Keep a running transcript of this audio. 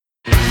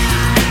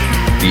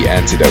The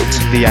Antidote.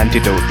 The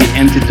Antidote. The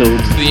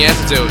Antidote. The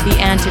Antidote. The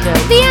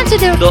Antidote. The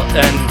Antidote.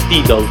 The Antidote.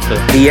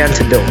 The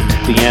Antidote.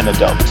 The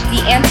Antidote.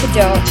 The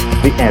Antidote.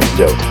 The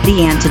Antidote. The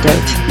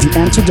Antidote. The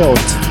Antidote.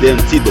 The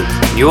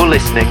Antidote. You're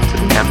listening to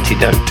The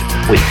Antidote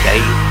with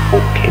Dave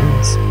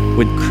Hawkins.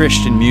 With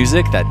Christian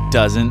music that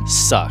doesn't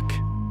suck.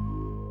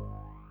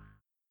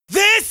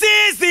 This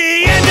is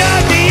the end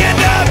of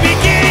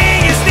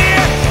beginning is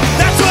near.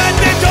 That's what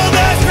they told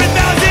us for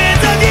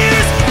thousands of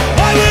years.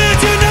 Why would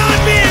you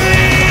not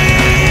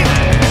believe?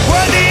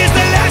 Were these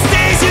the last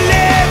days you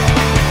live?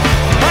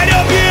 I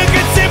hope you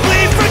could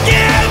simply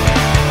forgive.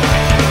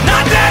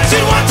 Not that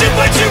you want to,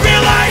 but you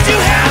realize you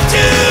have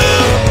to.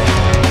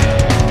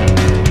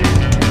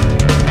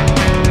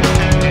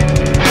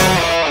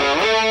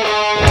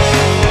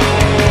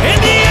 In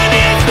the end,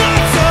 it's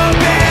not so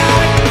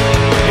bad.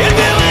 If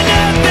you end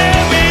up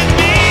there with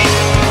me,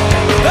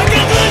 the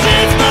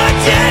conclusion's not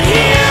yet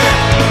here.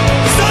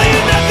 So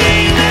you've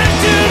nothing left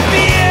to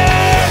fear.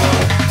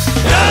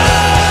 No,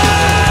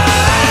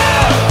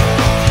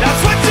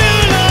 that's what you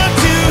love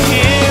to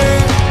hear.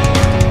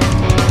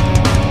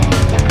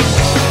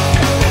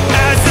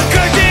 As the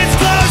curtains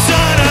close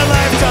on our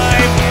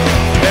lifetime,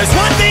 there's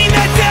one thing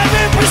that's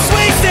ever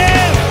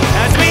persuasive.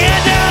 As we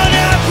hand down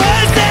our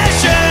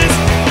possessions,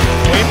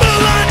 we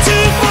move on to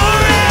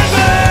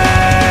forever.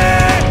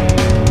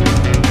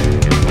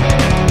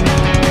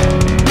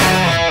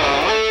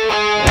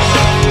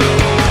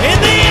 In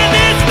the end,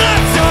 it's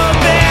not so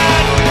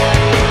bad.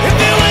 If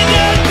you end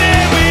up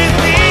there with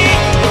me,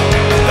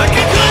 the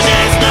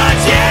conclusion's not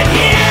yet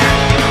here.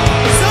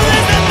 So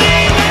there's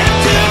nothing left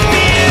to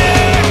fear.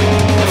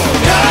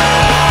 No,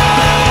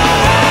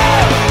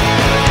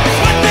 it's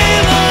what they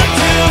love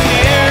to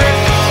hear.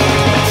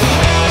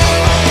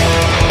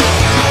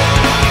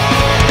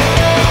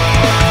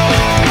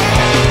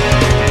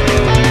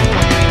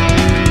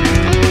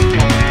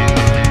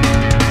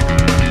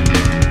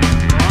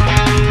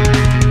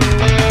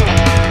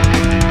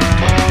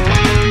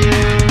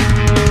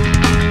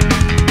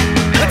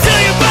 Until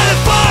you by the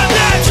farm,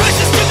 there are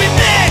choices to be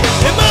made.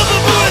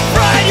 Immovable with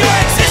pride, your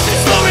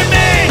existence will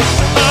remain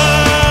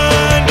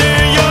under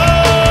your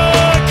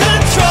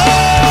control.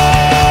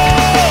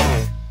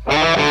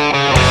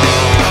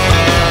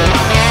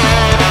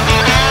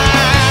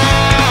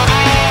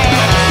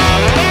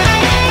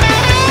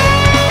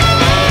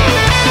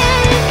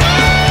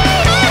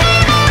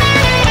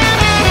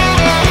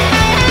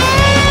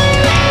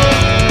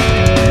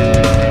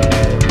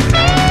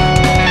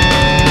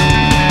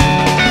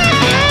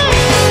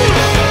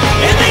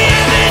 In the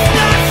end, it's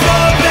not so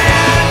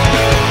bad.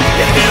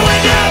 If you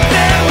end up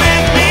there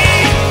with me,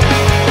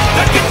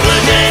 the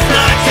conclusion's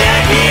not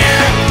yet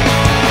here.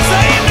 So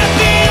you've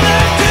nothing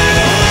left to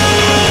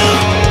do.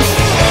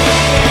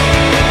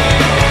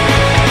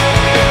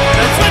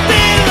 That's what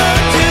they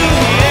love to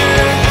hear.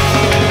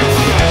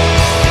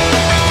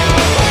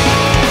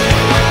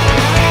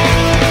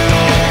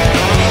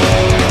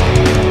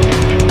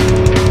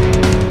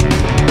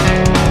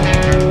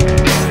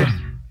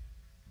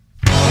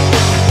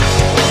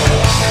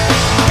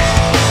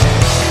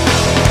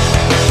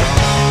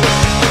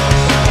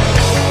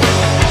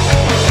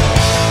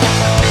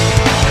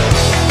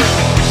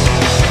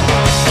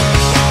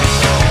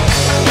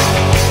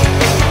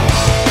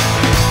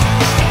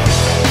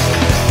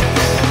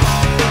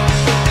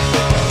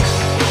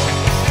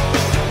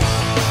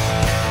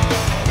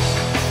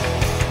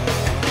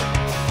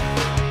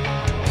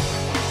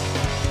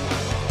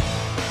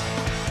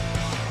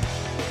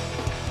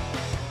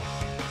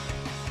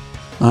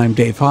 I'm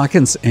Dave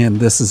Hawkins, and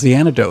this is The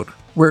Antidote,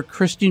 where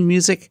Christian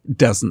music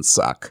doesn't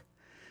suck.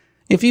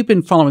 If you've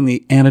been following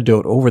The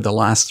Antidote over the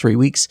last 3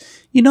 weeks,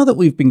 you know that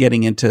we've been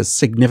getting into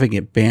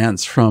significant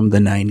bands from the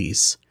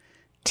 90s.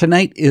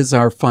 Tonight is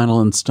our final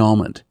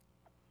installment.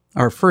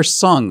 Our first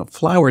song,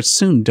 Flowers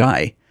Soon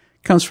Die,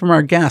 comes from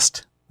our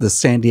guest, the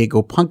San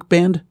Diego punk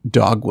band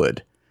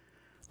Dogwood.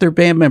 Their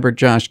band member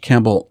Josh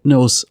Kemble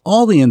knows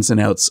all the ins and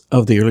outs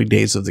of the early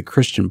days of the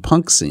Christian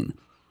punk scene.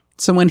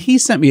 So when he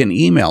sent me an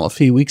email a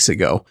few weeks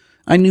ago,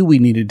 I knew we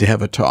needed to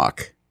have a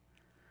talk.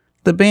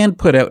 The band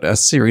put out a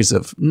series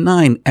of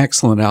 9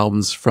 excellent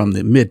albums from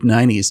the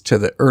mid-90s to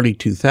the early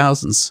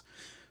 2000s,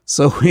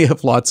 so we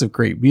have lots of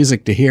great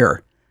music to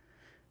hear.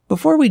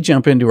 Before we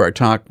jump into our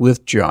talk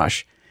with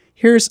Josh,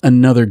 here's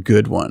another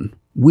good one,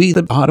 We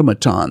the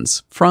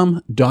Automatons,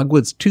 from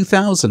Dogwood's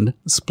 2000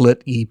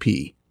 split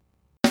EP.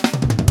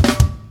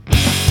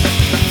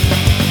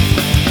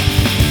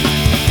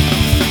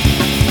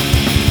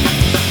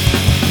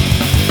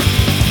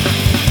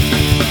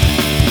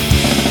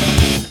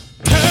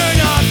 Turn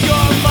off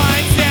your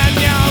minds and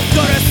now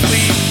go to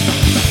sleep.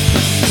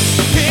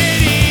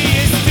 Pity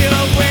is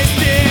still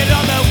wasted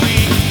on the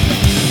weak.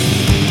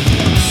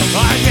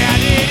 I've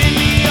had it in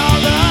me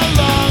all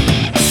along.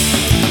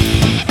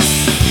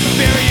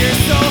 Barriers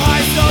so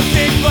high, so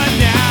thick, but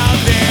now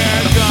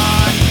they're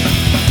gone.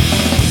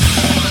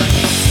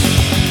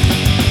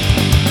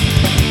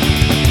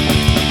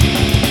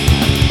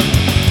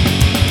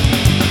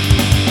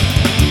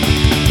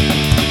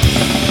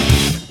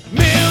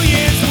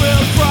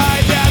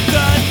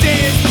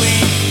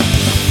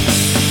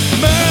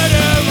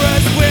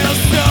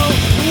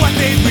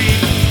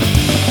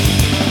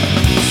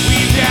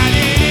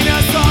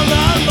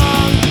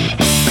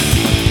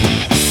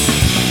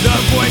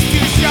 voice to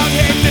shout,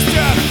 hey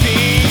mister,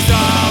 things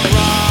are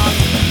wrong.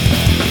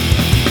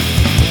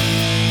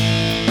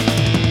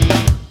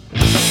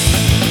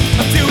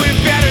 I'm doing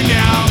better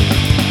now.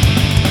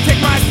 Take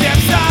my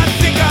steps, I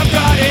think I've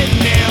got it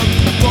nailed.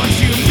 Won't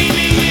you meet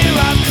me here?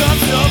 I've come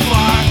so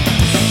far.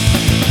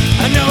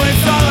 I know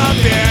it's all out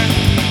there.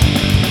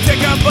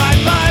 Take a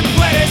bite, my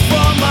plate is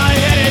full, my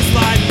head is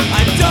light.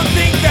 I don't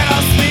think that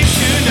I'll sleep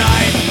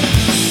tonight.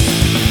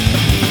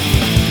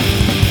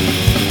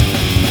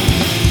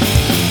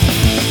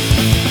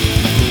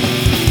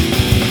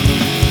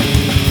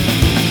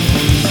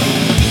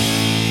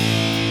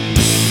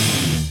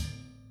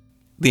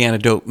 The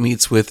Antidote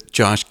meets with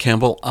Josh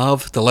Kemble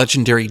of the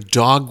legendary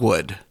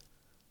Dogwood.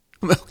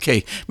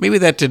 Okay, maybe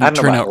that didn't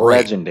turn out right.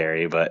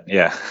 Legendary, but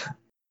yeah.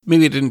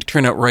 Maybe it didn't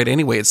turn out right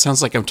anyway. It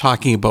sounds like I'm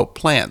talking about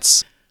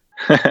plants.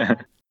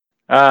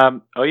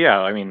 Oh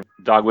yeah, I mean,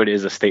 Dogwood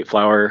is a state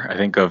flower, I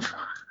think, of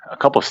a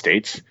couple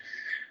states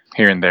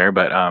here and there,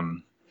 but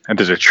and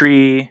there's a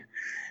tree,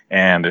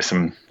 and there's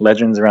some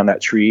legends around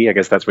that tree. I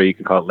guess that's why you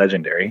could call it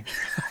legendary.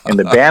 In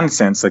the band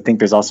sense, I think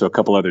there's also a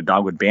couple other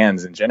Dogwood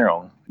bands in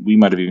general. We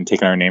might have even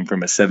taken our name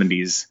from a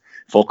 70s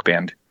folk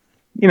band.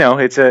 You know,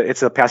 it's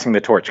a passing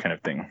the torch kind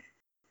of thing.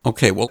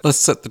 Okay, well, let's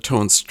set the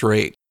tone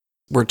straight.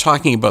 We're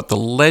talking about the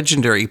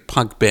legendary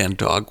punk band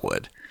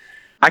Dogwood.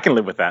 I can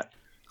live with that.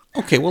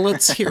 Okay, well,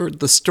 let's hear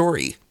the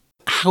story.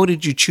 How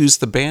did you choose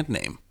the band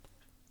name?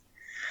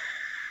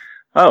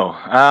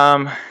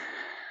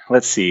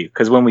 Let's see.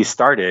 Because when we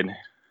started,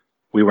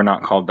 we were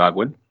not called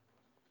Dogwood.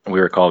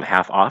 We were called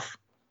Half Off.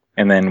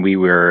 And then we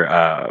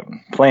were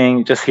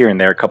playing just here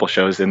and there, a couple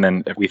shows. And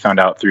then we found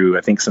out through,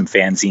 I think, some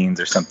fanzines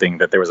or something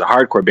that there was a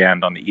hardcore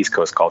band on the East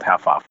Coast called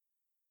Half Off.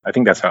 I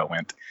think that's how it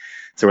went.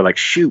 So we're like,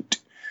 shoot,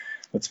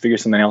 let's figure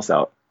something else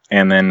out.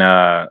 And then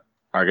our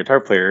guitar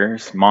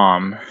player's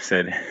mom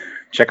said,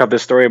 check out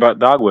this story about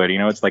Dogwood. You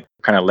know, it's like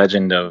kind of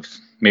legend of,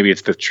 maybe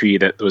it's the tree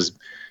that was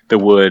the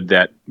wood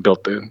that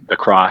built the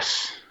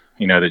cross,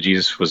 you know, that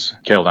Jesus was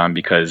killed on,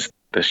 because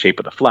the shape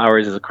of the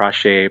flowers is a cross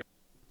shape.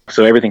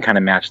 So everything kind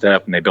of matched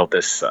up, and they built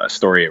this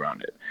story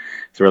around it.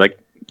 So we're like,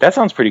 that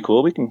sounds pretty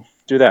cool. We can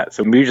do that.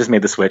 So we just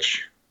made the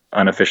switch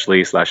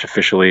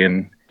unofficially/officially,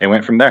 and it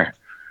went from there.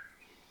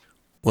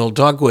 Well,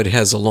 Dogwood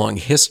has a long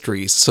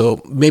history,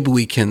 so maybe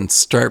we can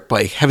start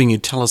by having you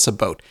tell us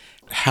about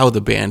how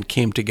the band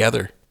came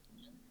together.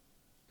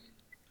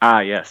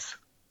 Yes.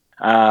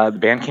 The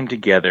band came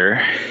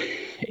together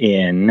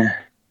in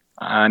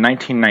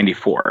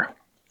 1994,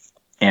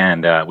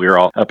 and we were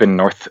all up in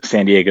North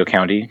San Diego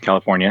County,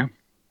 California.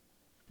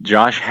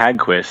 Josh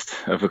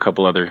Hagquist of a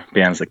couple other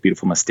bands like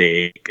Beautiful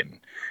Mistake and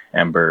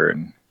Ember,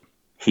 and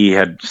he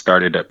had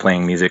started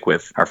playing music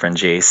with our friend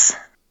Jace,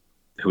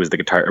 who was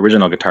the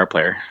original guitar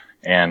player,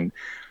 and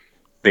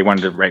they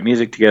wanted to write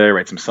music together,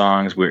 write some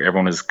songs.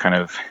 Everyone was kind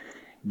of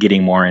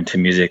getting more into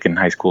music in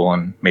high school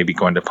and maybe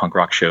going to punk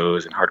rock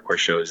shows and hardcore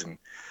shows.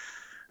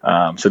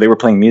 And so they were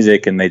playing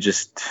music, and they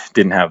just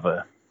didn't have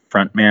a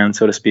frontman,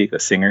 so to speak, a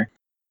singer.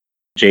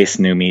 Jace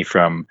knew me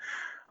from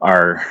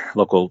our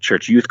local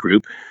church youth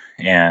group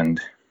and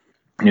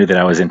knew that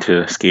I was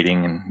into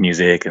skating and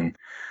music and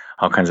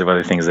all kinds of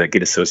other things that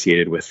get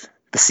associated with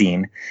the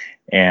scene.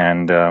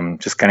 And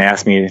just kind of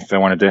asked me if I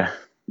wanted to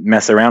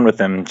mess around with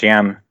them,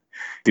 jam,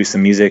 do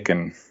some music,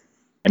 and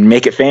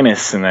make it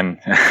famous. And then,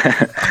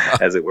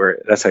 as it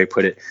were, that's how he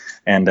put it.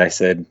 And I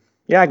said,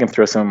 yeah, I can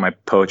throw some of my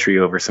poetry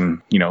over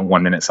some,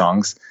 1-minute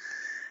songs.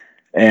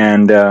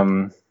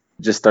 And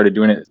just started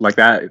doing it like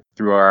that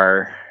through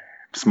our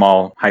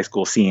small high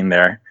school scene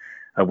there,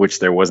 of which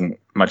there wasn't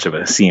much of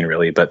a scene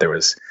really, but there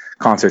was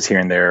concerts here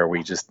and there.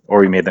 Or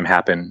we made them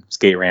happen,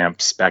 skate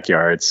ramps,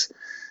 backyards,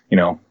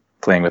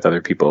 playing with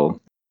other people.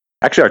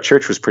 Actually, our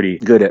church was pretty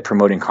good at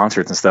promoting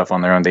concerts and stuff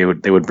on their own. They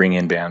would bring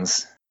in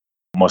bands.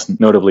 Most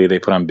notably, they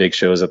put on big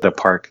shows at the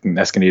park in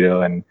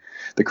Escondido, and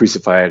the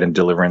Crucified and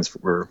Deliverance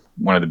were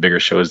one of the bigger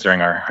shows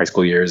during our high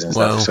school years and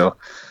stuff. So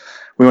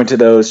we went to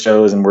those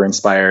shows and were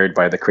inspired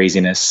by the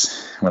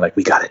craziness. We're like,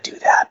 we got to do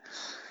that.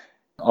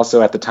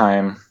 Also, at the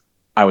time,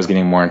 I was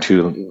getting more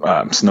into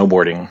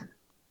snowboarding,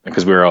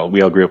 because we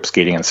all grew up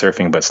skating and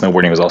surfing, but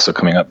snowboarding was also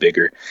coming up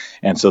bigger.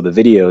 And so the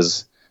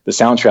videos, the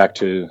soundtrack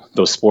to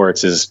those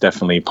sports is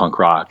definitely punk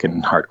rock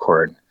and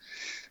hardcore,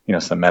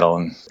 some metal,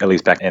 and at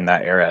least back in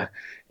that era.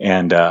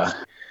 And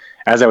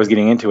as I was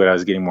getting into it, I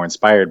was getting more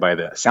inspired by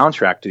the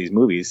soundtrack to these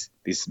movies,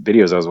 these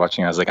videos I was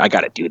watching. I was like, I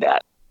got to do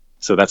that.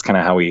 So that's kind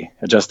of how we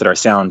adjusted our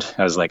sound.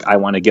 I was like, I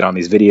want to get on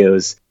these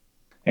videos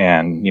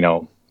and,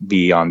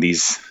 be on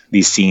these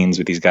scenes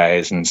with these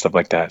guys and stuff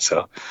like that.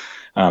 So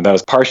that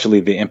was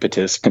partially the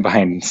impetus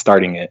behind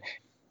starting it.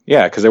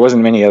 Yeah, because there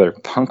wasn't many other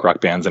punk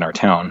rock bands in our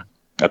town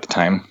at the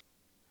time.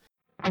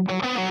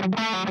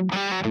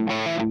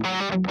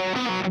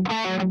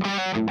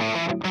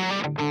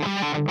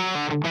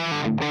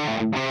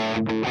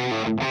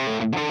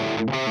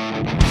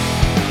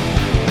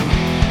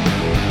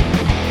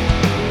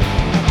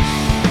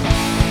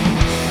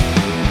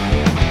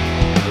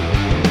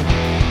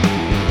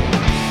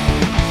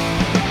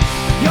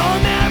 You'll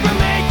never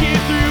make it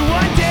through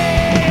one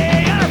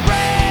day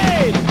unafraid.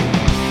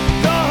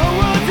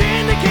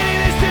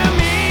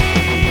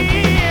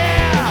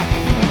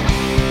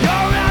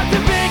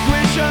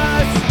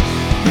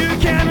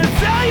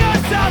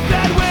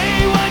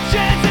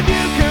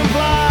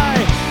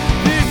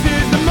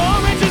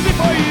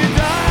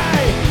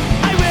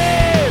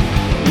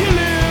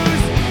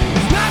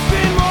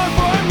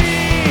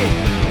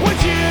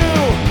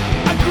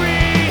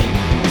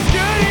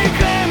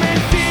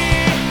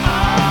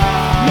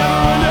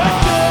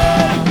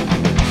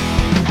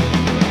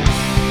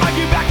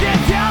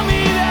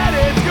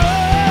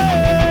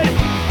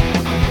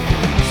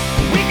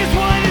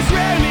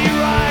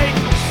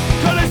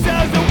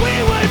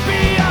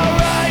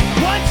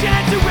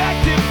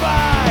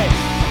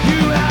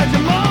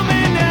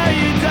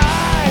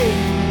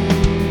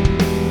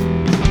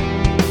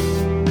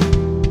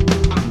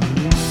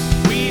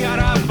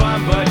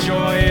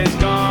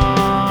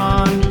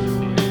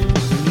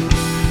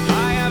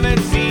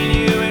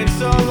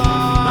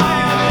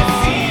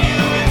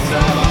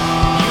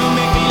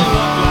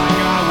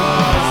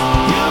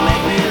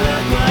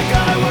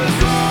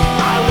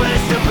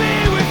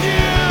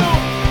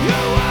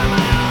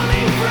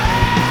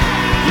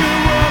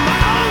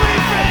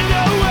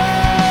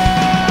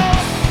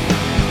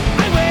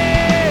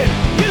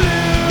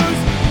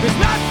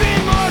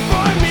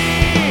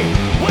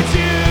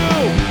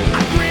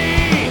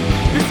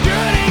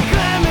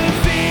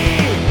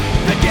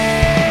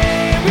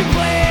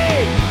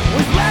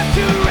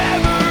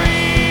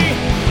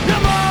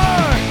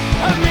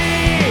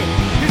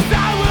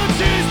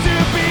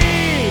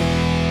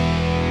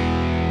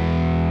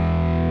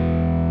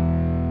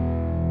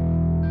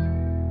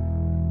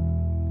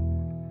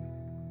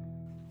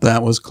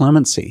 That was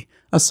Clemency,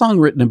 a song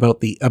written about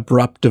the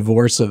abrupt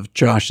divorce of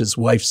Josh's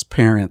wife's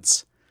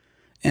parents.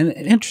 And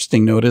an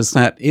interesting note is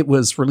that it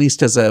was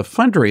released as a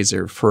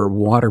fundraiser for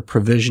water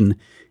provision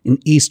in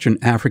Eastern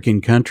African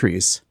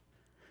countries.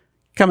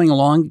 Coming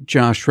along,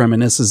 Josh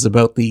reminisces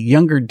about the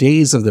younger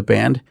days of the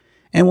band,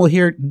 and we'll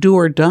hear Do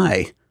or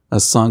Die, a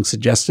song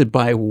suggested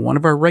by one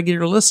of our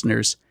regular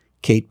listeners,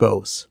 Kate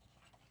Bose.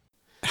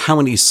 How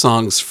many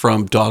songs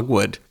from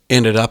Dogwood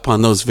ended up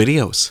on those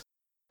videos?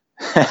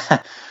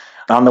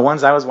 On the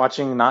ones I was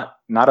watching, not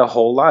a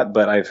whole lot,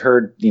 but I've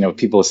heard,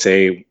 people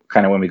say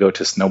kind of when we go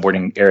to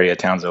snowboarding area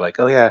towns, they're like,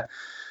 oh yeah,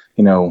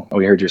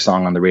 we heard your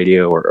song on the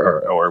radio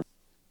or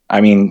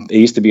I mean, it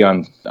used to be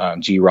on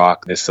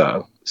G-Rock, this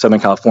Southern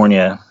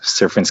California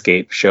surf and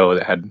skate show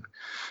that had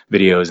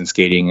videos and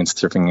skating and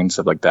surfing and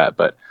stuff like that.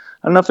 But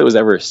I don't know if it was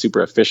ever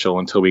super official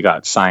until we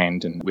got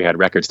signed and we had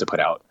records to put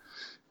out.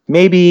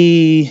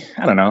 Maybe,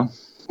 I don't know,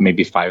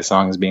 maybe 5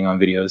 songs being on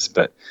videos,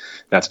 but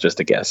that's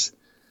just a guess.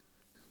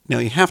 Now,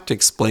 you have to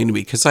explain to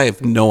me, because I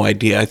have no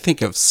idea. I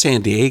think of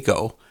San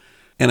Diego,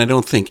 and I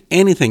don't think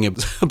anything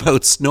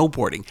about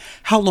snowboarding.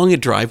 How long a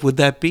drive would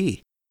that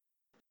be?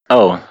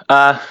 Oh,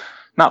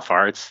 not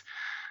far. It's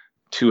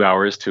 2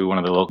 hours to one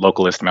of the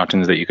localist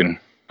mountains that you can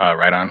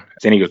ride on.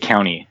 San Diego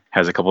County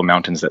has a couple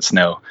mountains that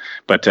snow,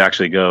 but to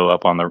actually go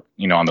up on the,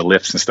 on the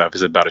lifts and stuff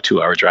is about a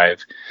 2-hour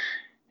drive.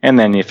 And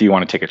then if you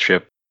want to take a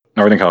trip,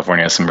 Northern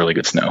California has some really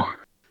good snow.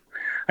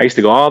 I used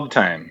to go all the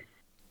time.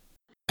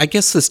 I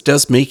guess this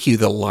does make you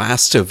the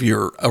last of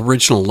your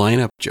original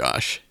lineup,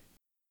 Josh.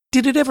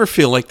 Did it ever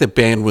feel like the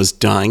band was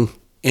dying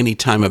any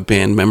time a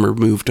band member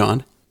moved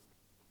on?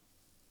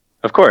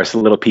 Of course, a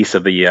little piece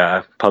of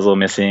the puzzle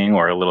missing,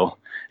 or a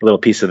little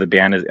piece of the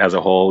band as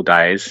a whole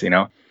dies,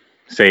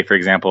 Say, for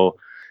example,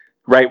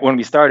 right when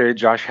we started,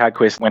 Josh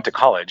Hadquist went to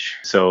college.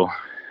 So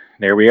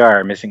there we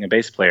are, missing a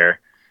bass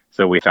player.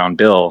 So we found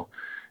Bill.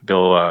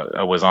 Bill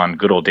was on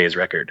Good Old Days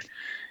record.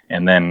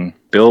 And then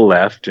Bill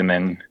left, and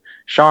then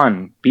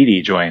Sean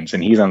Beatty joins,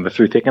 and he's on the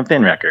Through Thick and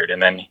Thin record.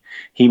 And then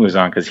he moves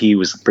on because he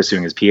was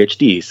pursuing his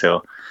PhD.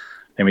 So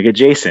then we get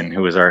Jason,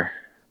 who was our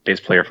bass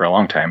player for a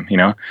long time,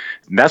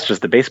 That's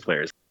just the bass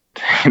players,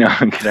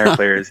 guitar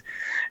players.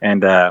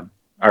 And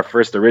our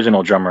first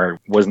original drummer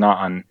was not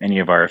on any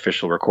of our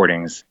official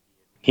recordings.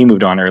 He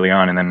moved on early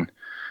on, and then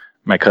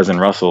my cousin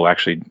Russell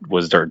actually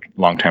was our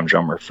longtime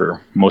drummer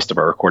for most of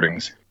our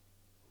recordings.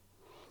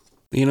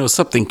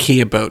 Something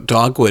key about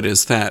Dogwood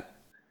is that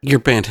your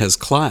band has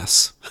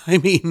class. I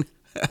mean,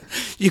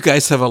 you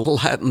guys have a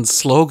Latin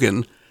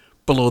slogan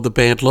below the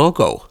band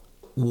logo.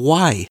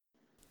 Why?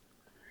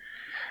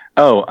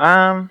 Oh,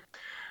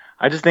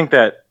 I just think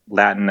that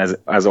Latin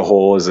as a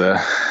whole is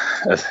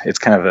it's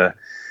kind of a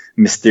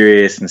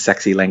mysterious and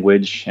sexy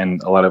language,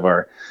 and a lot of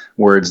our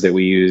words that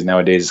we use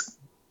nowadays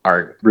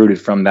are rooted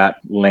from that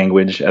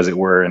language, as it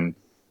were. And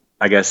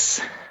I guess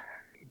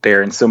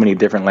they're in so many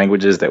different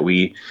languages that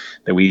we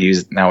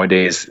use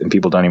nowadays, and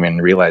people don't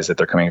even realize that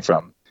they're coming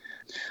from.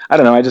 I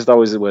don't know. I just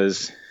always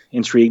was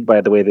intrigued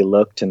by the way they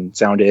looked and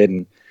sounded,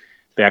 and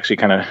they actually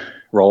kind of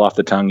roll off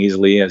the tongue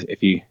easily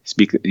if you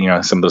speak,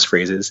 some of those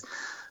phrases.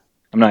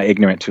 I'm not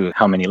ignorant to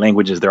how many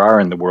languages there are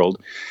in the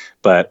world,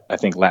 but I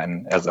think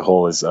Latin as a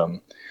whole is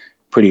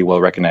pretty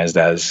well recognized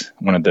as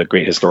one of the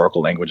great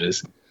historical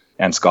languages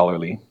and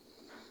scholarly.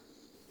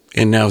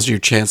 And now's your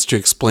chance to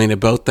explain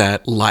about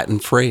that Latin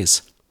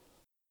phrase.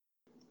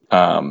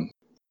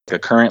 The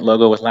current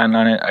logo with Latin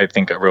on it, I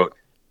think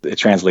it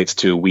translates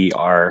to "We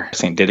are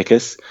St.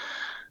 Didicus."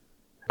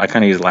 I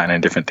kind of use Latin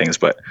in different things,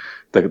 but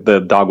the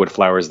dogwood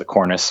flower is the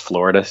Cornus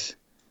floridus.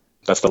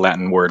 That's the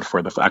Latin word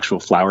for the actual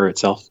flower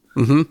itself.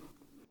 Mm-hmm.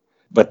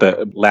 But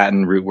the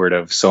Latin root word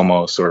of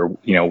somos, or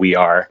we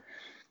are,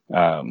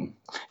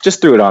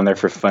 just threw it on there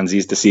for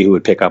funsies to see who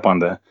would pick up on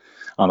the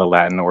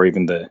Latin, or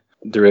even the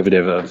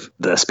derivative of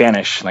the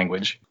Spanish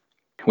language,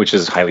 which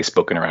is highly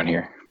spoken around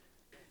here.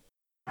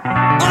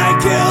 I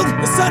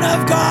killed the Son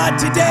of God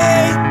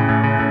today.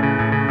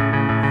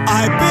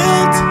 I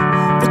built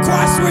the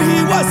cross where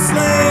he was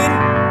slain.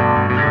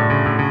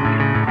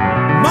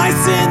 My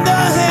sin, the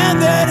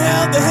hand that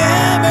held the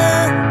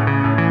hammer,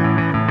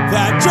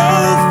 that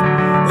drove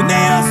the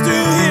nails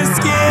through his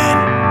skin.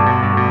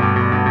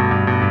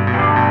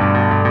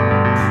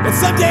 And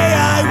someday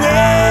I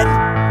win.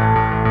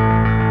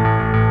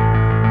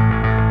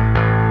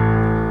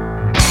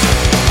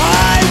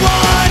 I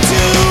want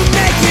to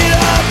make it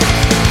up.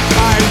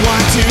 I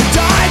want to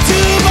die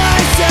to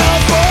myself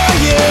for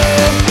you.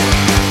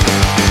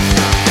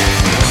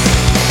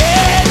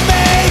 It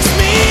makes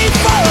me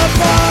fall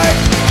apart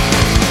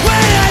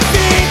when I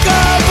think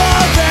of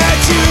all that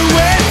you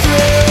went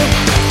through.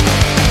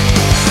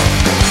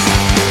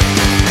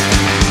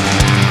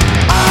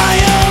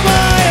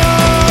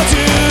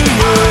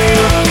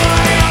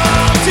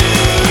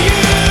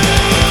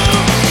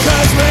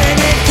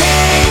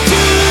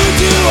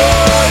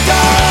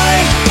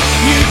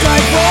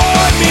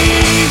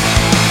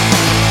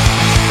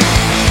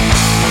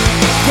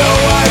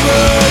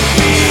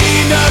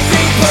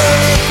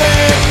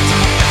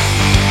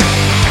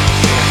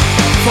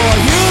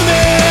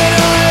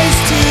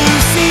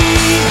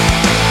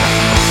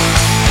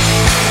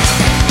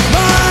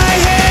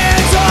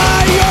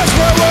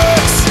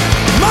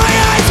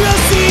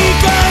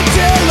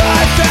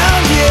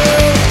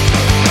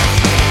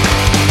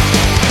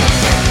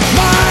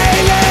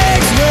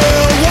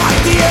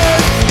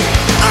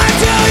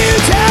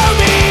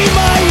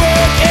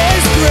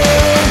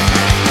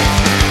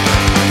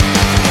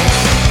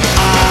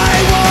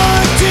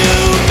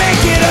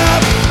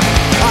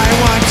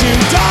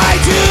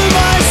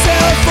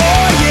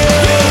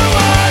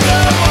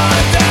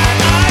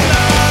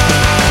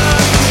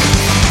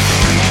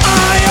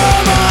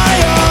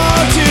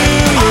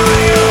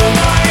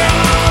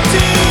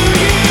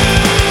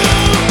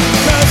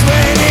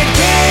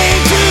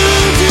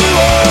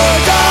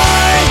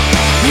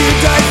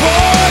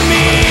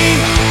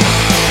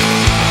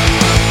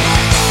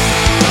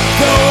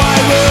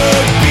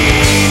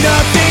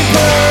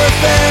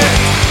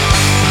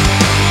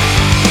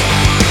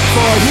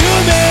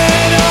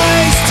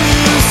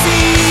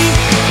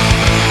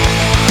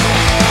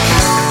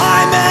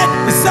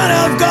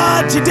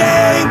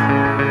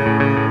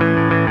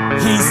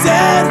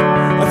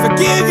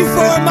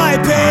 for my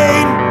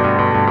pain.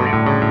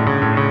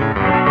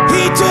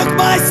 He took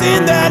my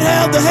sin that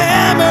held the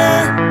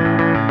hammer,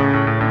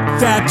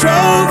 that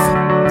drove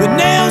the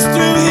nails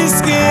through his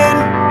skin.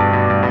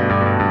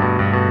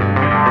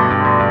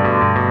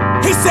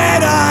 He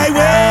said I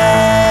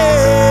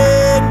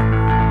win,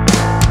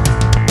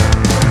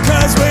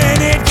 'cause when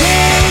it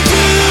came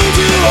to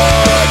do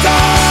or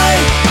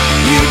die,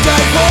 you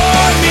died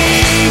for me.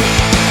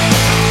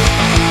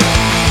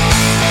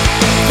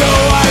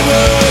 Though I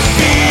would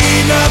be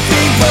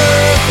nothing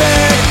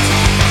perfect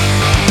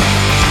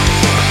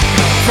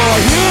for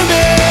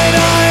human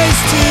eyes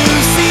to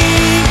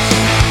see,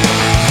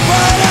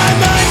 but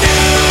I'm a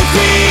new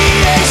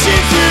creation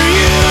through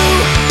you,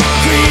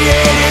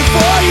 created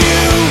for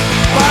you,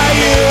 by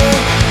you.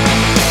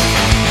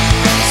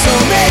 So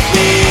make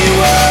me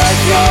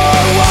worth your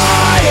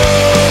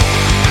while,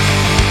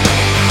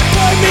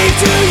 put me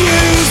to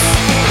use.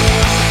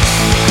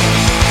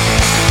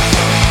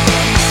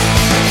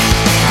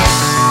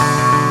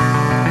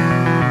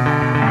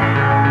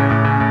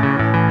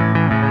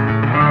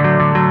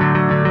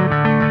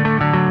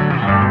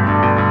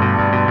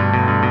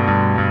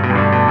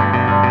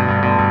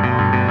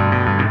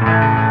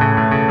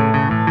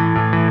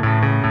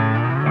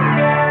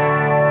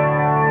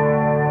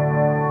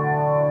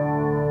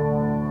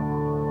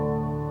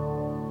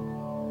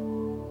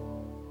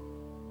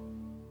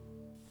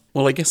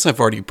 Well, I guess I've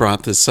already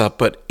brought this up,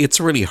 but it's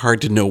really hard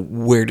to know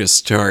where to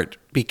start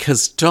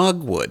because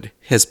Dogwood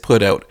has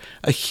put out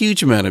a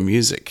huge amount of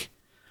music.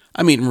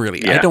 I mean,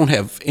 really, I don't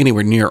have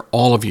anywhere near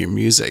all of your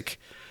music,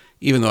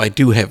 even though I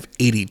do have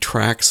 80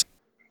 tracks.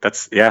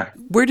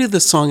 Where do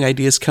the song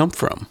ideas come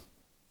from?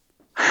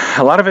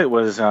 A lot of it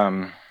was,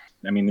 in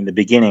the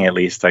beginning at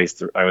least, I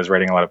was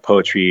writing a lot of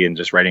poetry and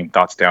just writing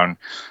thoughts down,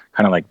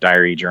 kind of like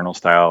diary journal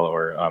style,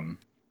 or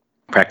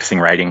practicing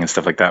writing and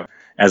stuff like that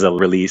as a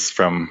release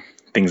from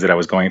things that I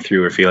was going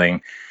through or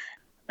feeling.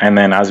 And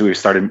then as we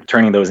started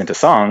turning those into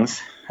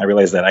songs, I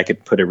realized that I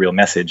could put a real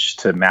message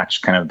to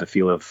match kind of the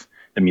feel of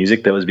the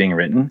music that was being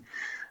written.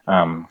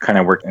 Kind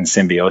of worked in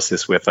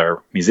symbiosis with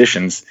our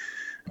musicians.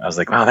 I was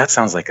like, wow, that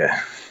sounds like a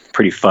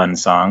pretty fun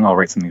song. I'll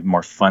write something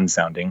more fun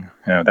sounding.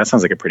 That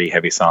sounds like a pretty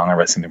heavy song. I'll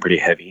write something pretty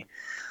heavy.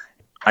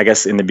 I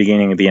guess in the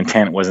beginning, the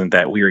intent wasn't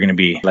that we were going to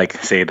be like,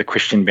 say, the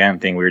Christian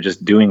band thing. We were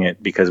just doing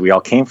it because we all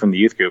came from the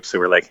youth group. So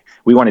we're like,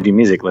 we want to do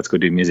music. Let's go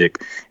do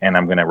music. And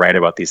I'm going to write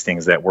about these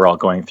things that we're all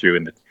going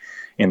through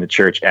in the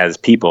church as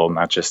people,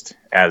 not just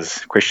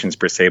as Christians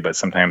per se, but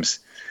sometimes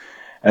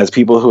as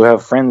people who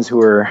have friends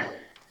who are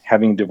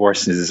having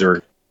divorces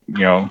or,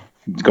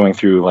 going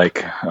through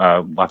like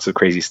lots of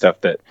crazy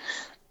stuff that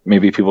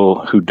maybe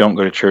people who don't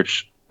go to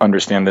church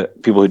understand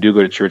that people who do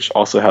go to church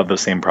also have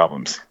those same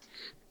problems.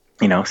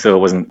 So it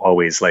wasn't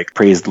always like,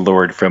 praise the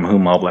Lord from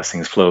whom all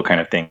blessings flow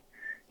kind of thing.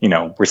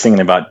 We're singing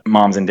about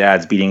moms and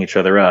dads beating each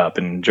other up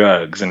and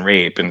drugs and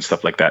rape and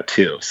stuff like that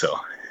too. So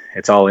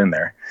it's all in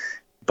there.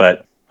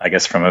 But I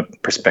guess from a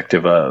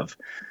perspective of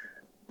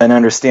an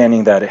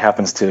understanding that it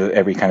happens to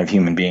every kind of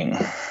human being.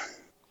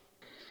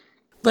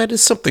 That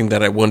is something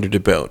that I wondered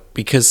about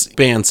because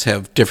bands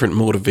have different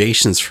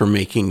motivations for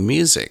making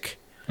music.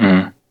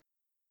 Mm.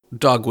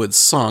 Dogwood's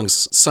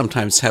songs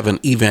sometimes have an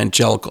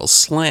evangelical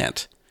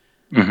slant.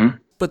 Mm-hmm.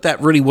 But that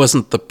really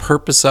wasn't the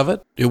purpose of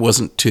it. It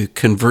wasn't to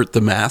convert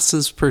the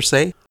masses, per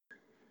se.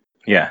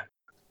 Yeah,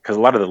 because a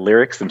lot of the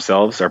lyrics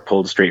themselves are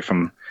pulled straight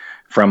from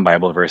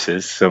Bible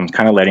verses. So I'm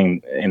kind of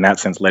letting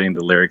the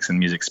lyrics and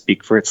music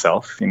speak for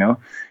itself,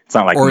 It's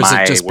not like or is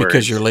my it just words.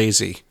 Because you're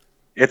lazy?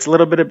 It's a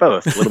little bit of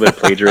both, a little bit of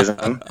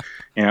plagiarism,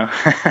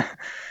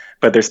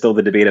 But there's still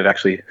the debate of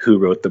actually who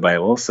wrote the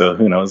Bible. So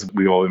who knows?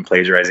 We've all been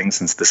plagiarizing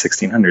since the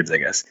 1600s, I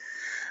guess.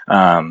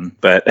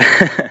 But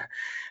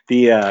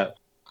the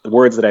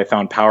words that I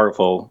found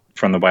powerful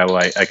from the Bible,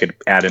 I could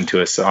add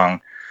into a song.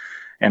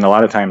 And a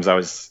lot of times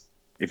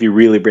if you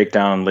really break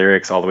down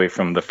lyrics all the way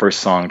from the first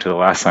song to the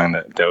last song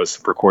that was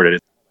recorded,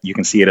 you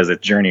can see it as a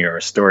journey or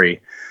a story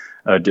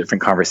of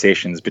different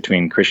conversations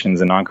between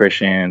Christians and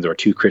non-Christians, or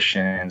two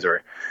Christians,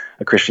 or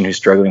a Christian who's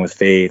struggling with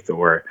faith,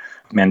 or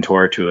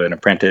mentor to an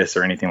apprentice,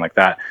 or anything like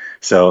that.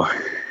 So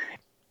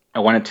I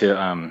wanted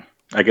to,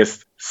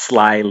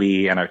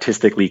 slyly and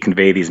artistically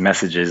convey these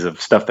messages of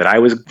stuff that I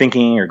was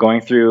thinking or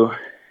going through,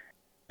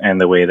 and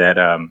the way that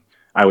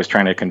I was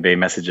trying to convey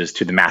messages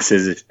to the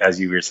masses, as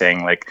you were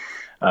saying, like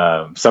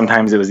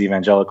sometimes it was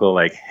evangelical,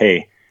 like,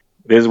 hey,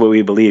 this is what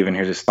we believe, and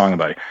here's a song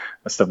about it,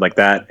 stuff like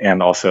that.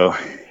 And also,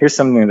 here's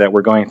something that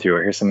we're going through,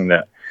 or here's something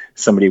that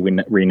somebody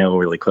we know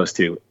really close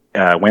to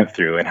went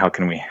through, and how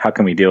can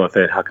we deal with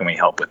it? How can we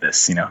help with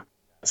this?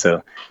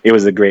 So it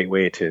was a great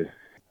way to,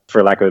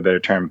 for lack of a better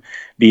term,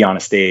 be on a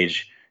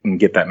stage and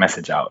get that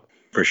message out,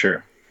 for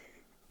sure.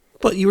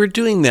 But you were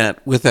doing that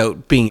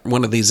without being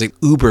one of these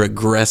uber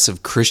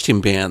aggressive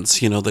Christian bands,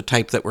 the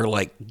type that were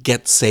like,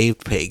 get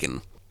saved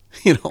pagan,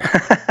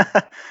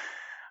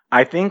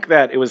 I think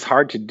that it was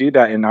hard to do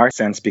that in our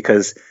sense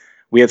because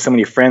we had so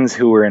many friends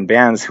who were in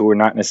bands who were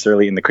not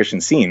necessarily in the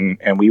Christian scene,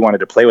 and we wanted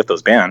to play with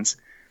those bands,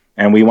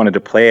 and we wanted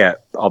to play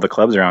at all the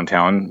clubs around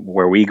town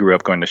where we grew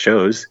up going to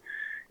shows.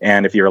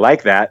 And if you're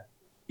like that,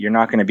 you're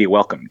not going to be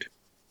welcomed.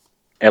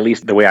 At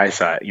least the way I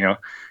saw it,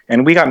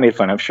 And we got made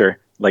fun of, sure,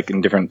 like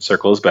in different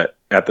circles, but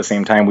at the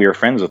same time, we were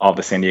friends with all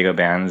the San Diego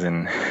bands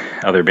and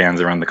other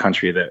bands around the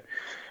country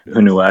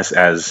who knew us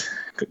as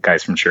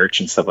guys from church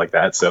and stuff like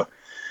that. So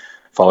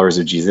followers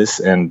of Jesus.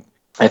 And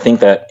I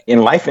think that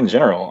in life in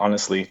general,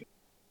 honestly,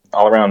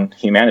 all around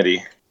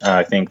humanity,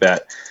 I think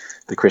that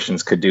the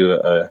Christians could do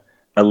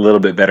a little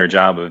bit better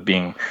job of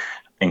being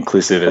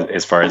inclusive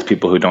as far as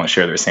people who don't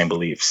share their same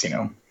beliefs,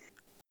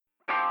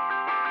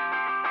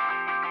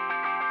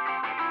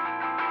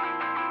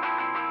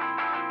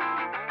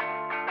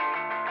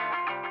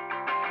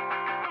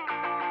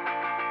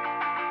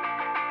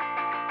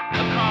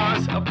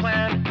 A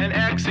plan and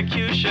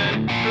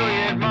execution,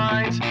 brilliant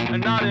minds are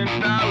not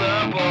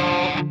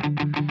infallible.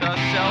 The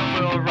self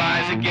will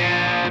rise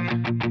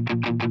again.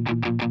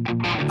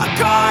 A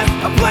cause,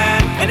 a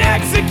plan, and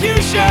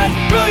execution,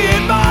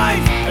 brilliant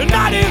minds are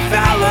not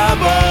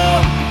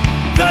infallible.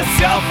 The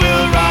self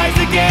will rise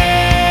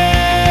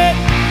again.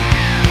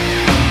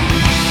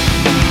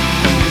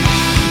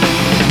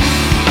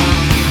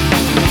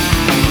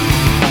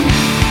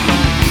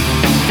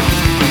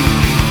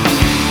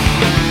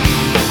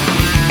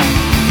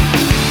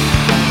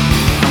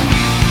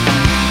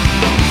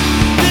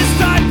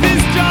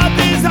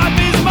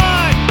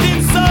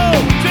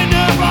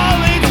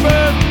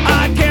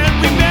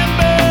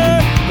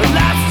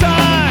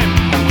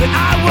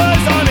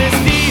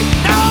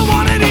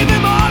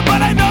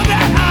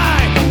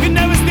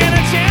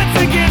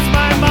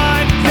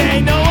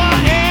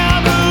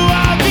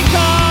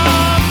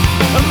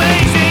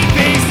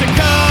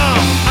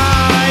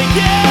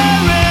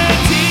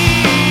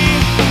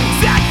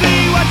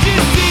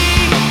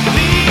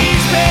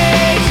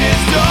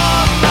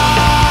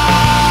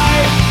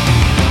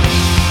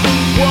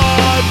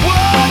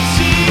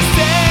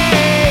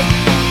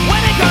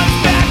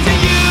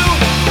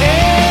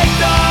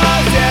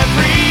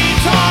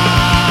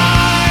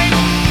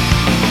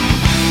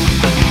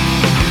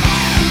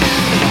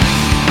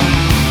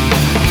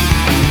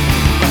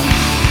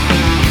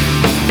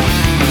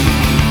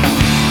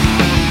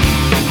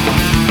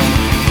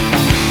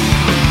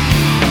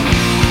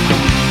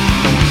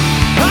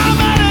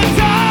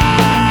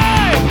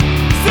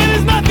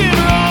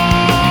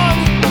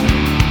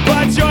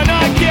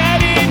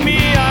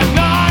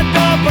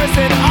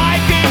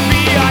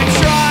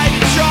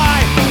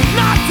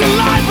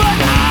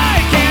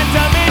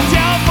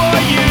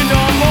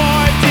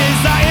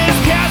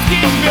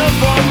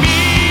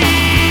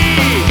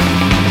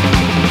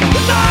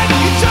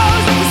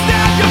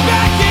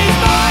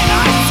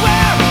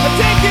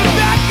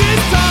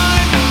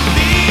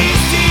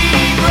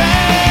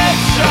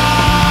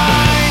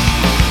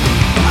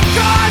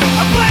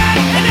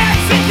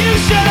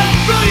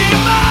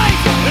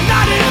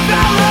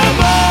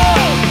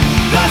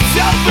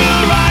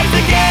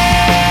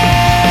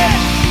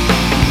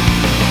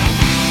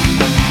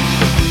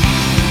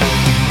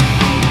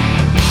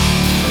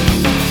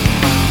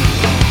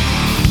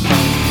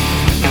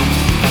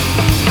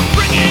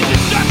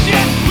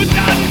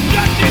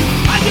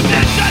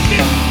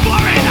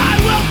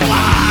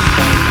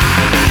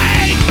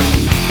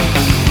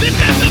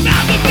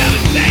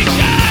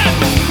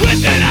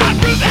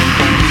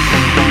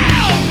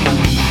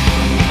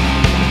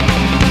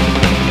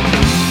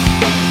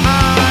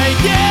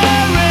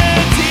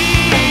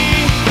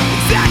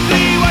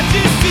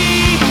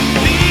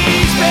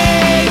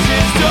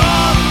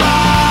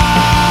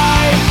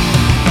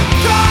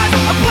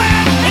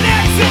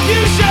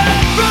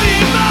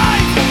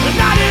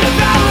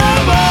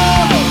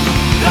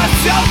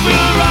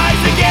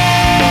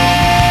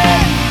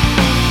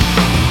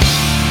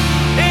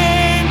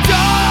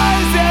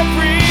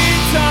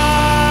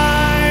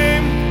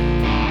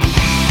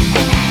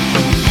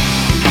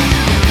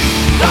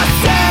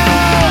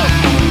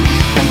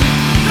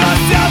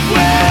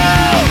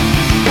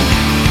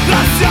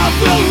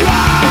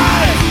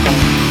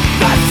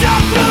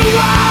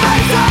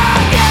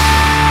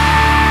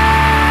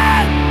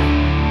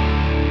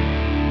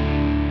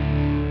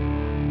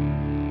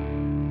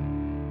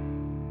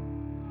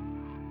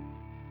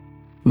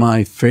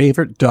 My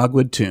favorite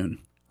Dogwood tune,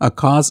 A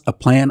Cause, a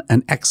Plan,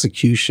 an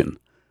Execution.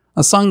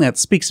 A song that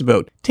speaks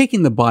about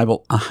taking the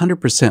Bible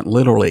 100%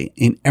 literally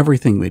in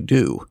everything we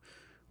do,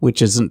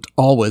 which isn't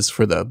always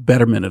for the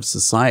betterment of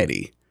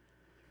society.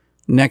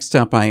 Next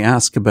up, I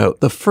ask about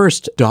the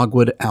first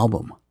Dogwood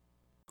album.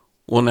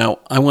 Well, now,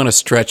 I want to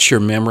stretch your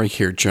memory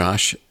here,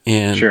 Josh,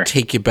 and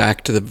take you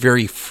back to the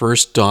very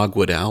first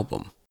Dogwood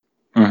album.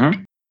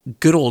 Mm-hmm.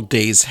 Good Old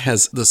Days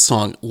has the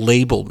song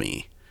Label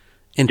Me.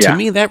 And to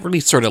me, that really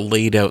sort of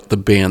laid out the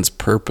band's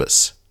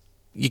purpose.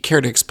 You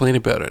care to explain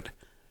about it?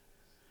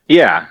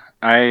 Yeah,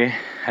 I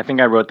think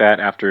I wrote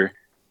that after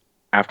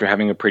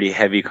having a pretty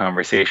heavy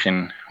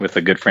conversation with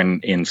a good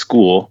friend in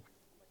school.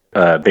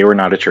 They were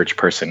not a church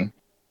person,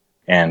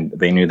 and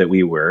they knew that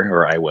we were,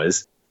 or I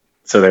was.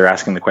 So they were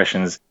asking the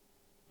questions,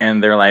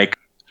 and they're like,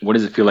 what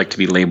does it feel like to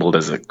be labeled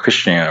as a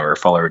Christian or a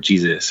follower of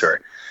Jesus?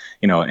 Or,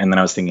 and then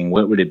I was thinking,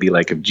 what would it be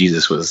like if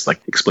Jesus was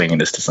like explaining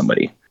this to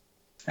somebody?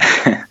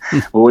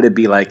 What would it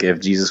be like if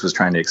Jesus was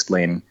trying to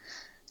explain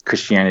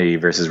Christianity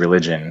versus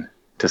religion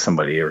to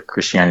somebody, or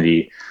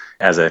Christianity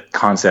as a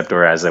concept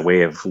or as a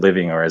way of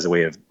living or as a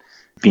way of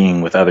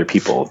being with other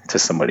people to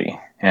somebody?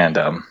 And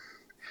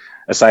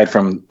aside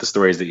from the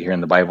stories that you hear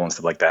in the Bible and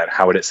stuff like that,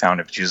 how would it sound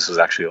if Jesus was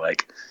actually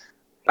like,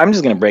 I'm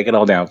just going to break it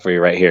all down for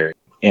you right here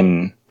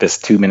in this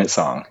 2-minute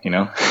song, you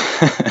know?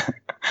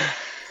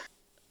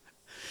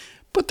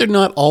 But they're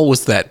not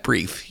always that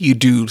brief. You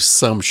do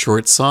some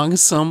short songs,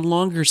 some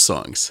longer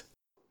songs.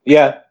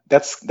 Yeah,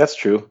 that's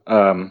true.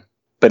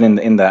 But in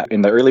the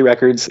early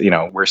records, you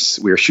know, we're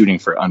shooting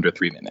for under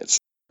 3 minutes.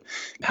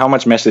 How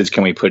much message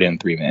can we put in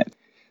 3 minutes?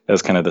 That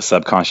was kind of the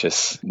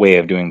subconscious way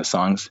of doing the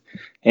songs.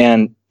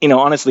 And, you know,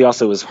 honestly,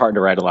 also it was hard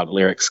to write a lot of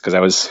lyrics because I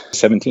was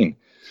 17.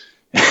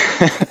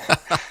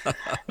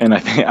 And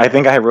I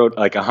think I wrote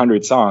like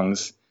 100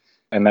 songs,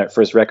 and that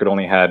first record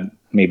only had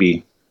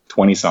maybe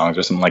 20 songs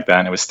or something like that,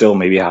 and it was still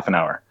maybe half an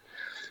hour.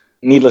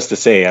 Needless to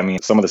say, I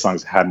mean, some of the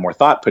songs had more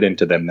thought put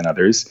into them than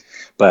others,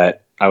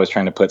 but I was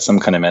trying to put some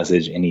kind of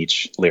message in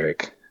each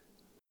lyric.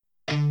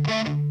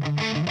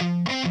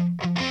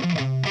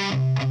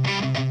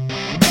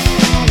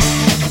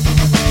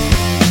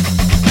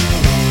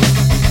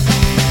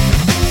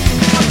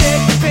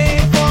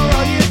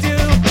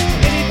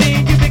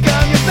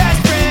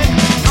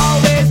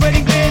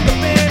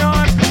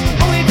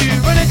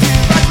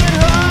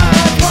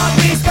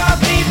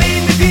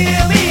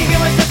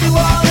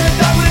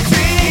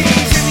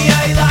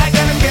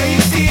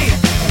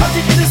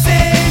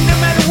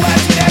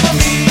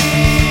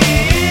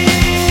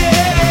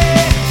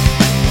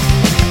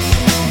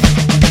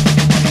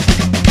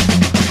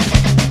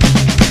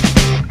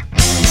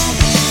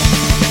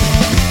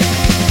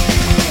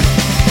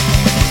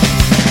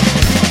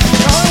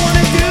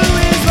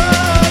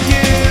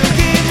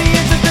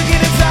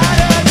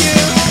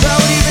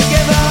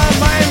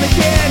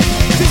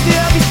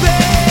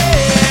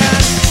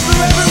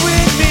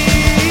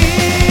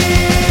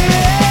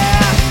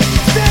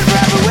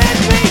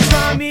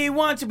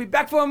 To be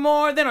back for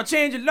more, then I'll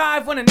change your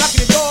life when I knock on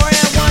your door.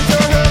 And once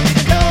you're hooked, you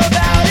can know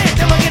about it.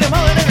 Then we'll get him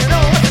all and I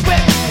know what to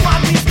quit.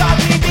 Mock me, stop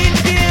me, need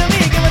to kill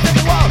me. Give us at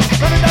the wall,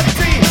 running down the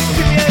tree.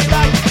 Treat me how you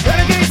like, let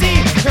him get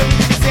easy. Tell me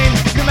the same,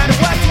 no matter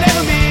what, you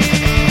never be.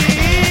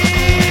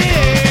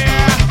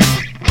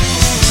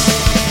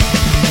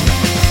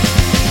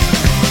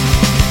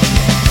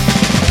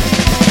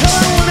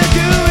 All I wanna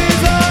do is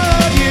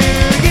love you.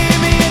 Give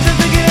me a chance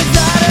to get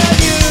inside of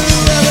you.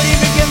 Never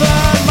even give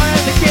up my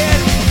other kid.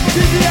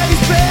 Just to have you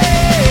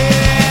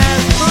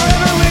spend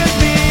forever with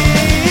me.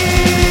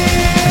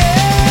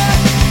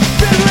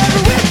 Spend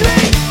forever with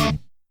me.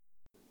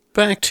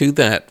 Back to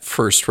that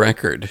first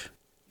record.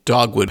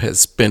 Dogwood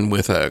has been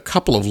with a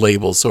couple of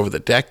labels over the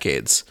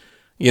decades.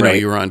 You know,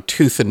 Right. you're on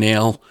Tooth and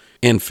Nail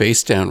and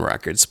Face Down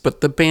Records, but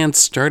the band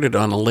started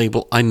on a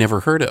label I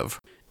never heard of,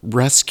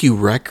 Rescue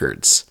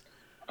Records.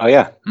 Oh,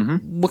 yeah.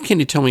 Mm-hmm. What can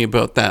you tell me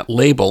about that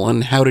label,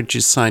 and how did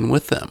you sign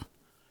with them?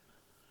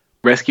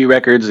 Rescue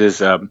Records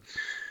is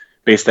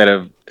based out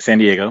of San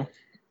Diego,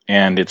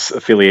 and its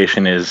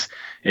affiliation is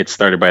it's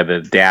started by the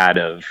dad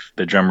of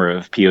the drummer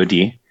of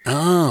POD.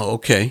 Oh,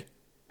 okay.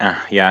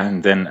 Yeah,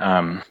 and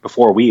then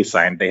before we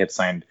signed, they had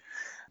signed,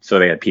 so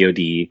they had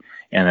POD,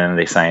 and then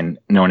they signed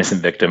No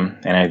Innocent Victim,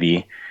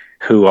 NIV,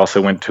 who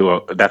also went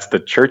to, that's the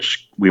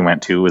church we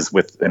went to, was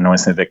with a No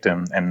Innocent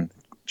Victim, and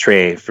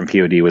Trey from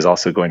POD was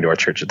also going to our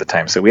church at the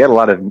time. So we had a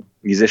lot of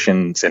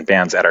musicians and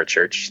bands at our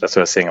church. That's what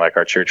I was saying, like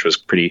our church was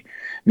pretty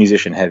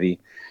musician heavy,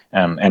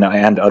 and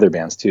other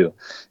bands too.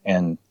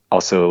 And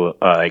also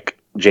like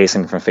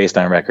Jason from Face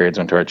Down Records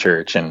went to our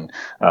church, and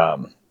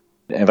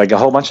like a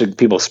whole bunch of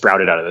people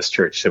sprouted out of this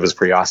church. It was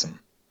pretty awesome.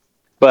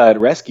 But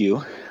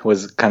Rescue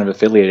was kind of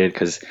affiliated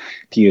because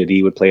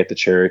POD would play at the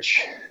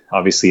church.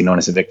 Obviously, No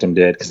Innocent Victim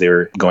did because they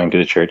were going to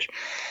the church.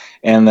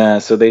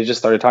 And so they just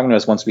started talking to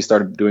us once we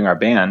started doing our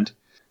band.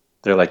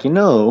 They're like, you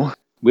know,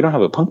 we don't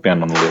have a punk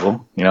band on the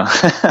label, you know?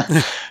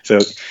 So,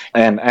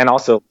 and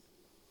also,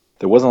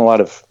 there wasn't a lot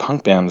of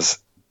punk bands,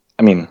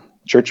 I mean,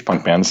 church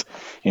punk bands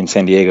in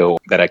San Diego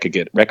that I could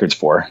get records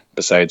for,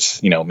 besides,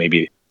 you know,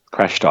 maybe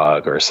Crash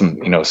Dog or some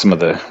of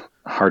the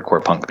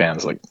hardcore punk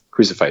bands like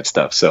Crucified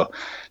stuff. So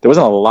there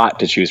wasn't a lot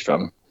to choose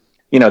from.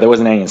 You know, there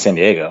wasn't any in San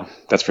Diego,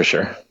 that's for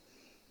sure.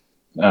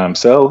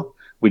 So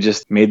we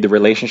just made the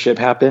relationship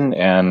happen,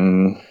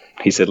 and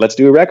he said, let's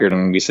do a record.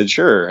 And we said,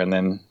 sure. And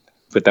then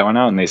put that one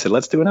out, and they said,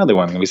 let's do another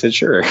one. And we said,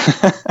 sure.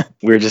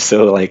 We were just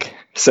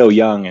so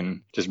young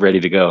and just ready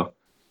to go.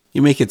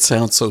 You make it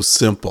sound so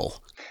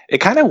simple. It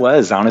kind of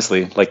was,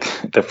 honestly, like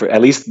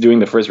at least doing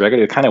the first record,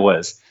 it kind of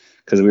was,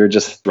 because we were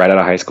just right out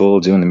of high school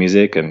doing the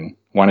music and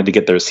wanted to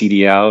get their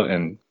CD out.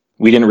 And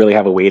we didn't really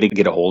have a way to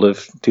get a hold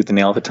of Tooth and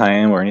Nail at the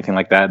time or anything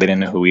like that. They didn't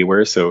know who we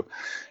were. So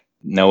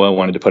Noah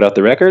wanted to put out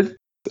the record.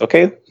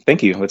 Okay,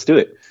 thank you. Let's do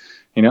it.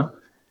 You know?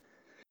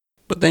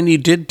 But then you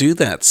did do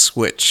that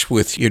switch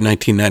with your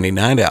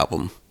 1999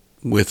 album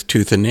with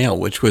Tooth and Nail,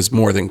 which was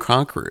More Than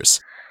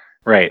Conquerors.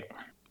 Right.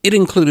 It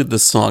included the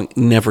song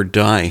Never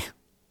Die.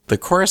 The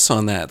chorus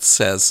on that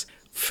says,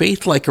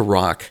 faith like a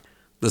rock,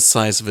 the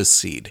size of a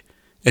seed.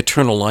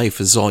 Eternal life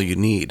is all you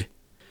need.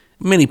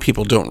 Many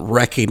people don't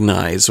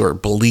recognize or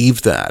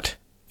believe that.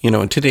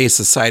 In today's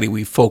society,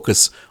 we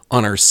focus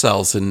on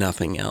ourselves and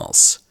nothing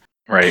else.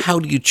 Right. How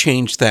do you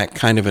change that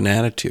kind of an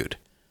attitude?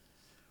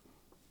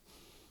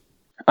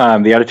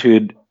 The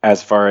attitude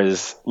as far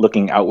as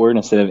looking outward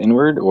instead of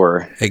inward,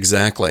 or?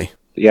 Exactly.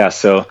 Yeah,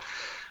 so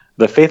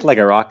the faith like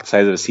a rock,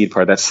 size of a seed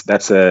part,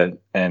 that's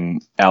an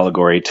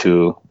allegory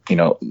to,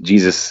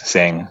 Jesus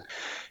saying,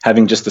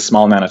 having just a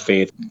small amount of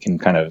faith can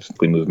kind of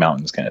move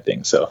mountains kind of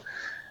thing. So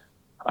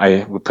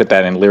I would put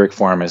that in lyric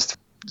form as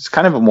it's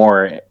kind of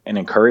more an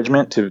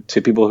encouragement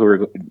to people who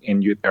are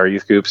in our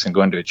youth groups and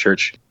going to a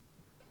church.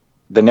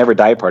 The never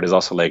die part is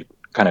also like,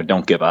 kind of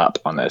don't give up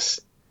on this.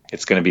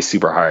 It's going to be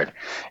super hard.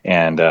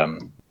 And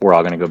we're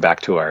all going to go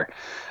back to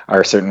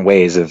our certain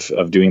ways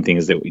of doing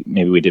things that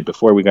maybe we did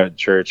before we got to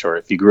church, or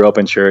if you grew up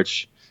in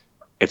church,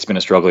 it's been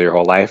a struggle your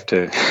whole life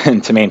to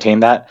to maintain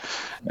that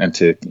and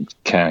to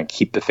kind of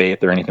keep the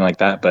faith or anything like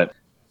that. But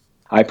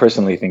I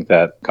personally think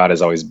that God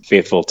is always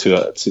faithful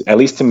to at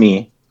least to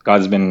me.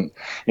 God's been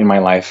in my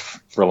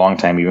life for a long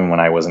time, even when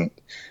I wasn't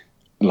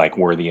like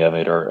worthy of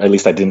it, or at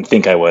least I didn't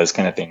think I was,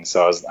 kind of thing.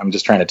 So I'm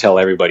just trying to tell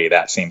everybody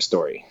that same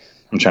story.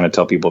 I'm trying to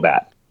tell people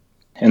that.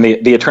 And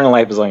the eternal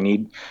life is all you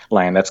need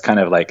line, that's kind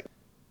of like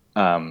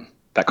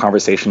that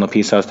conversational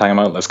piece I was talking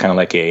about. That's kind of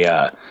like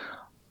a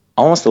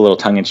almost a little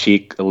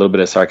tongue-in-cheek, a little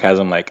bit of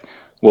sarcasm, like,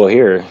 well,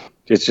 here,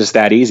 it's just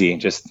that easy.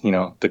 Just,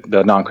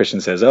 the non-Christian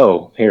says,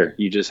 oh, here,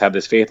 you just have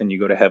this faith and you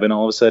go to heaven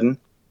all of a sudden.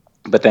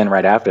 But then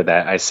right after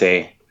that, I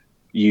say,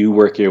 you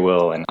work your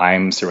will and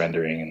I'm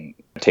surrendering and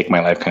take my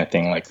life, kind of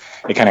thing. Like,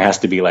 it kind of has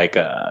to be like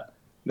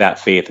that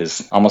faith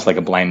is almost like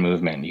a blind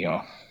movement,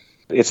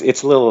 It's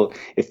a little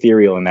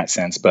ethereal in that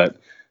sense, but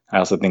I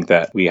also think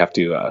that we have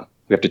to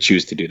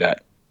choose to do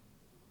that.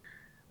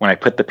 When I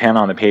put the pen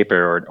on the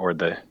paper or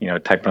the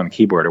typed on the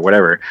keyboard or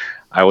whatever,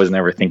 I was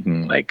never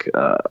thinking like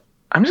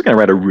I'm just gonna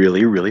write a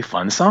really, really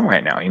fun song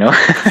right now.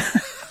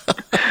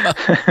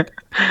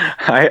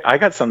 I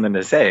got something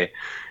to say.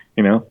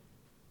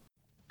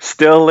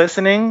 Still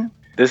listening?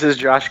 This is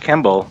Josh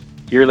Kemble.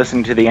 You're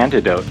listening to The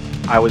Antidote.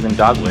 I was in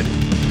Dogwood.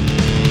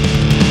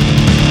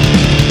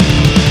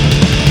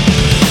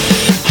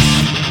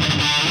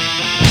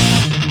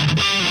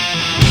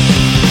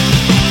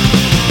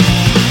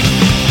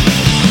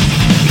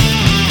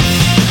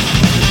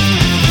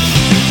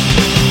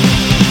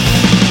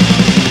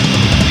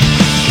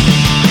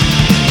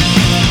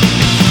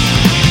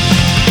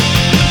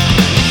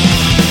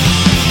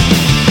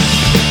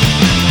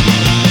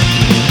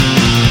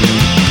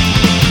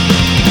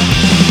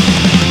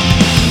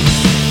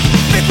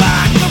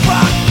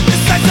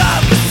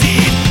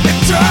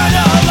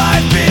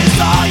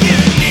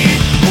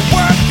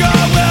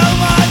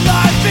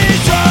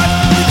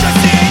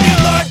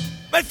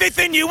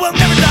 You will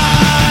never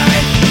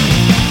die.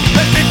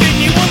 But faith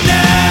in you will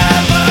never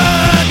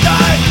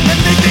die. And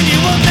faith in you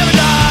will never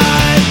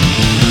die.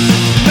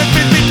 But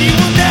faith in you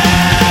will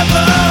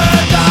never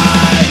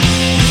die.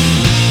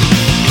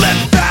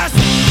 Live fast,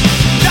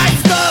 die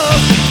slow,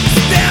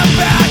 stand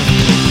back,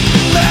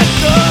 let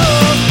go,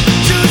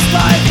 choose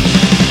life.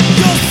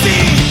 You'll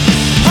see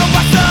how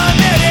awesome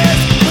it is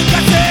when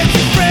God sets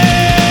you free.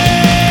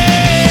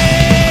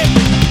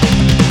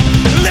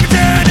 Live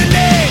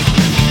eternally.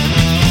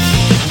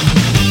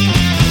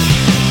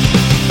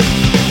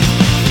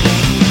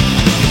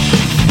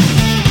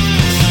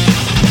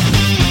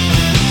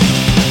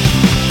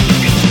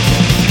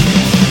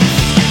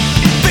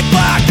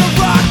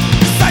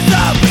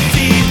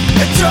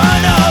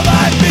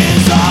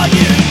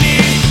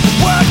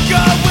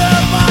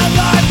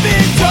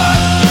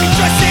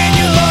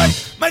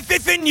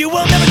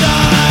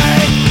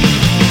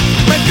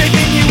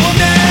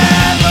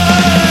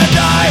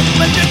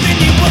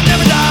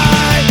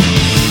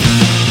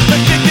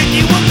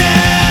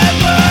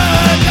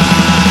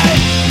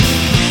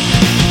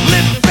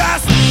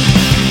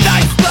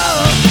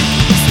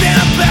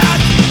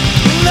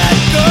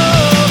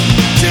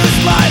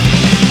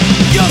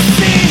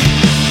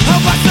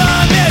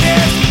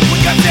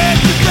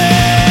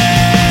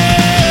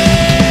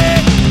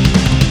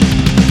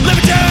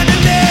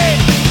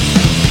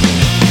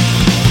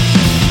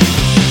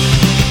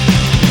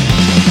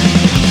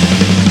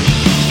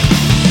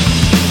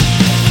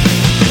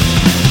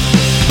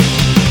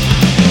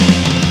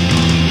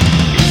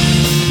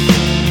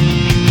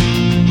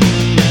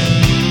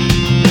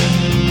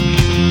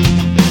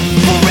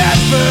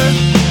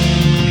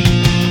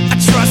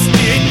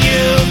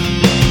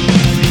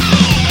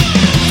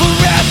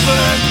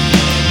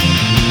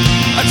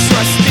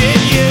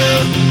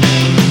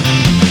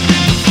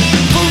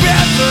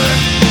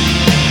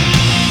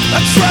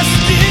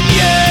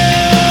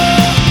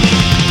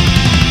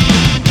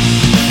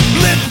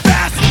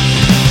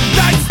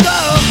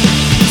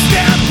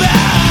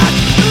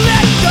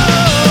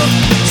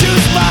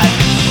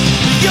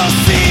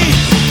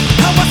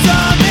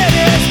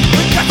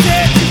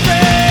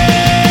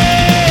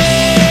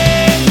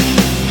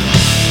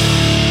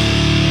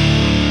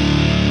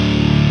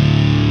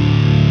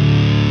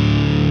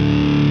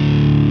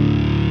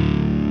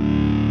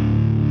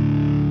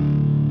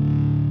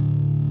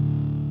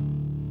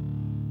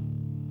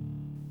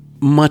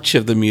 much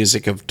of the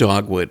music of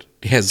Dogwood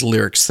has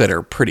lyrics that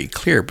are pretty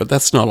clear, but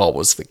that's not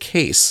always the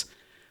case.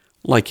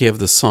 Like you have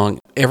the song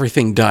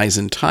Everything Dies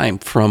in Time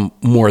from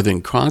More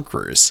Than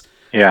Conquerors.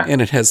 Yeah.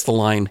 And it has the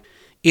line,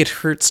 it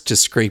hurts to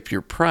scrape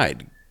your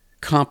pride,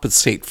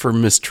 compensate for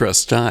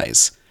mistrust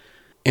dies,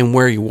 and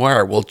where you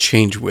are will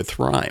change with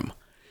rhyme.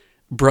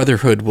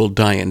 Brotherhood will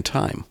die in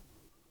time.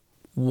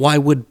 Why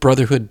would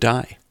brotherhood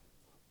die?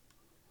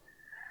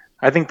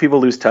 I think people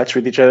lose touch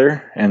with each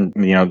other and,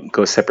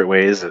 go separate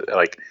ways.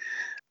 Like,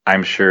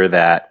 I'm sure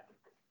that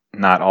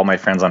not all my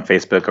friends on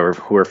Facebook or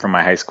who are from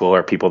my high school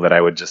are people that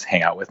I would just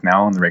hang out with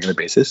now on a regular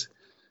basis.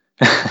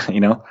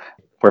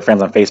 We're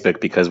friends on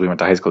Facebook because we went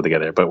to high school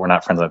together, but we're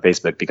not friends on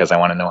Facebook because I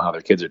want to know how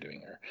their kids are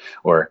doing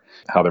or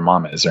how their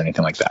mom is or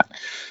anything like that.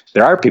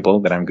 There are people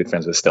that I'm good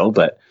friends with still,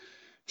 but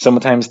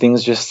sometimes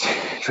things just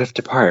drift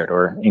apart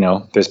or,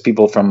 there's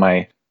people from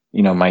my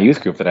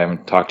youth group that I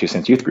haven't talked to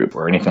since youth group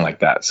or anything like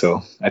that.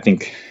 So I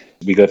think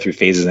we go through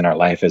phases in our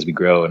life as we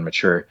grow and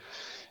mature.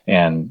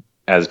 And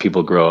as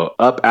people grow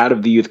up out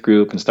of the youth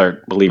group and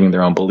start believing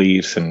their own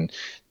beliefs and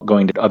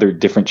going to other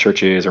different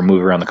churches or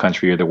move around the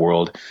country or the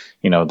world,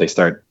 they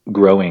start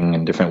growing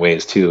in different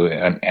ways too,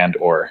 and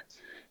or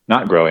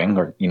not growing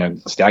or,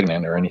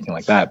 stagnant or anything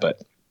like that.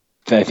 But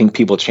I think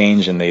people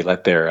change and they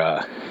let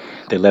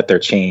their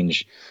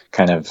change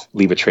kind of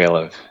leave a trail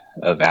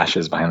of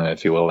ashes behind them,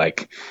 if you will.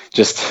 Like,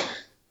 just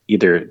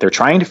either they're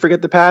trying to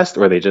forget the past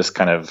or they just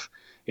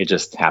it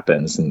just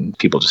happens and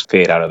people just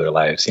fade out of their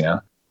lives,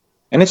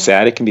 And it's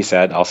sad. It can be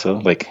sad also,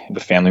 like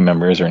with family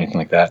members or anything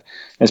like that.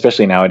 And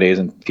especially nowadays,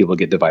 and people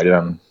get divided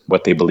on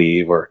what they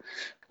believe or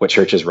what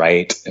church is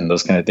right and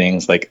those kind of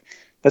things. Like,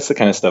 that's the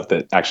kind of stuff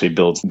that actually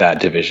builds that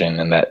division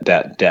and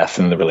that death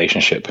in the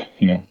relationship,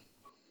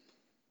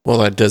 Well,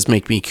 that does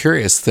make me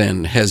curious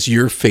then. Has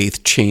your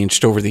faith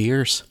changed over the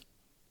years?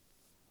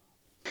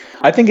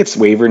 I think it's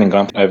wavered and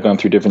I've gone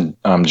through different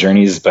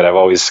journeys, but I've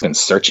always been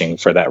searching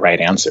for that right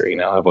answer.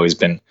 I've always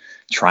been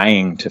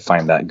trying to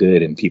find that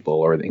good in people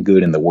or the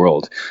good in the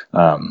world.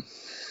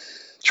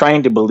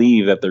 Trying to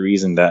believe that the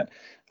reason that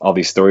all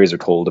these stories are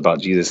told about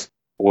Jesus,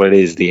 what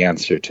is the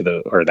answer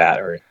to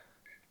or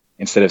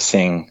instead of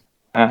saying,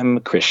 I'm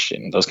a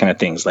Christian, those kind of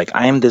things, like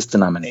I am this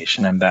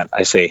denomination, I'm that,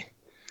 I say,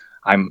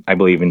 I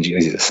believe in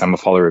Jesus. I'm a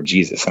follower of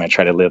Jesus, and I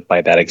try to live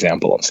by that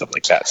example and stuff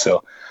like that.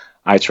 So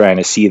I try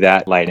to see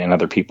that light in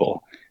other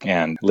people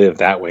and live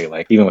that way.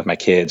 Like, even with my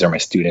kids or my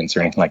students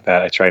or anything like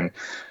that, I try and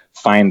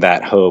find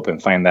that hope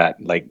and find that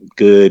like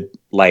good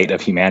light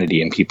of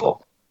humanity in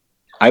people.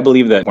 I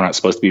believe that we're not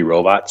supposed to be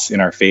robots in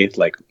our faith,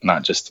 like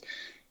not just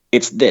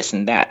it's this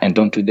and that and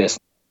don't do this,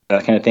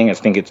 that kind of thing. I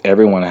think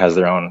everyone has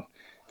their own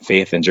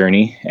faith and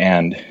journey,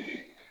 and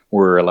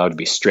we're allowed to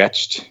be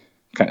stretched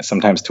kind of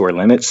sometimes to our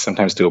limits,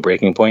 sometimes to a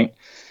breaking point,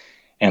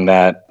 and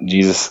that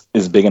Jesus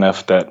is big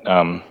enough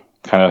that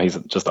he's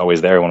just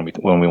always there when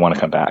we want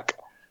to come back.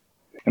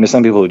 And there's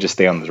some people who just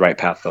stay on the right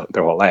path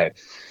their whole life,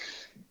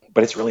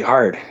 but it's really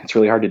hard. It's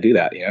really hard to do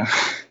that,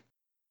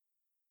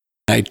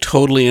 I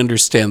totally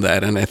understand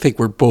that, and I think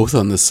we're both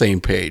on the same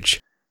page.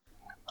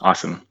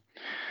 Awesome.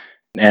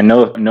 And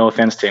no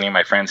offense to any of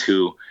my friends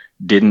who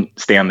didn't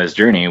stay on this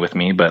journey with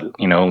me, but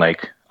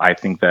I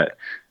think that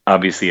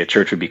obviously a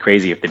church would be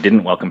crazy if they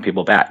didn't welcome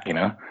people back.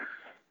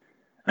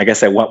 I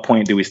guess at what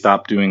point do we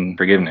stop doing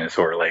forgiveness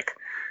or like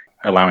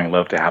allowing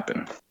love to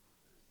happen?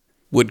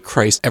 Would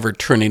Christ ever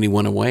turn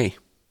anyone away?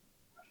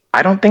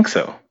 I don't think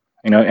so.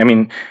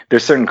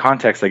 There's certain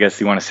contexts, I guess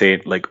you want to say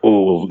it like,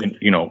 oh,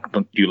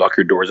 don't you lock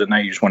your doors at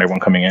night? You just want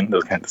everyone coming in.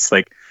 Those kinds of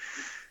like,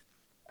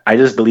 I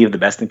just believe the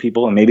best in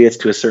people, and maybe it's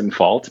to a certain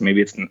fault.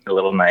 Maybe it's a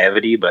little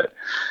naivety, but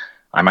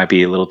I might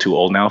be a little too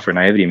old now for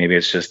naivety. Maybe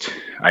it's just,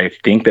 I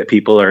think that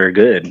people are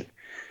good.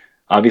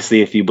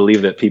 Obviously, if you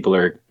believe that people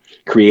are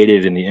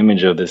created in the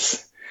image of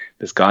this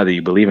God that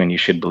you believe in, you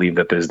should believe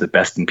that there's the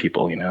best in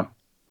people,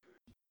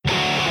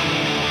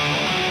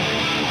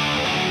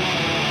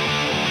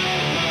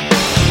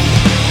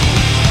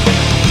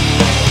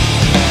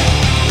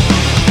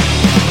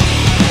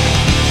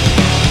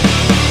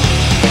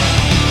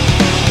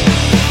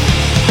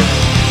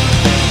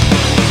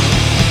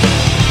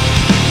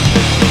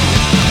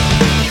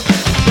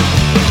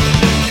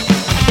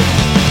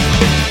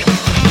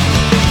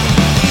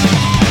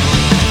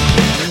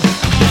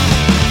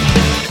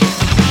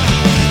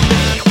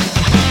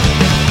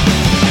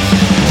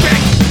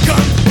 Thank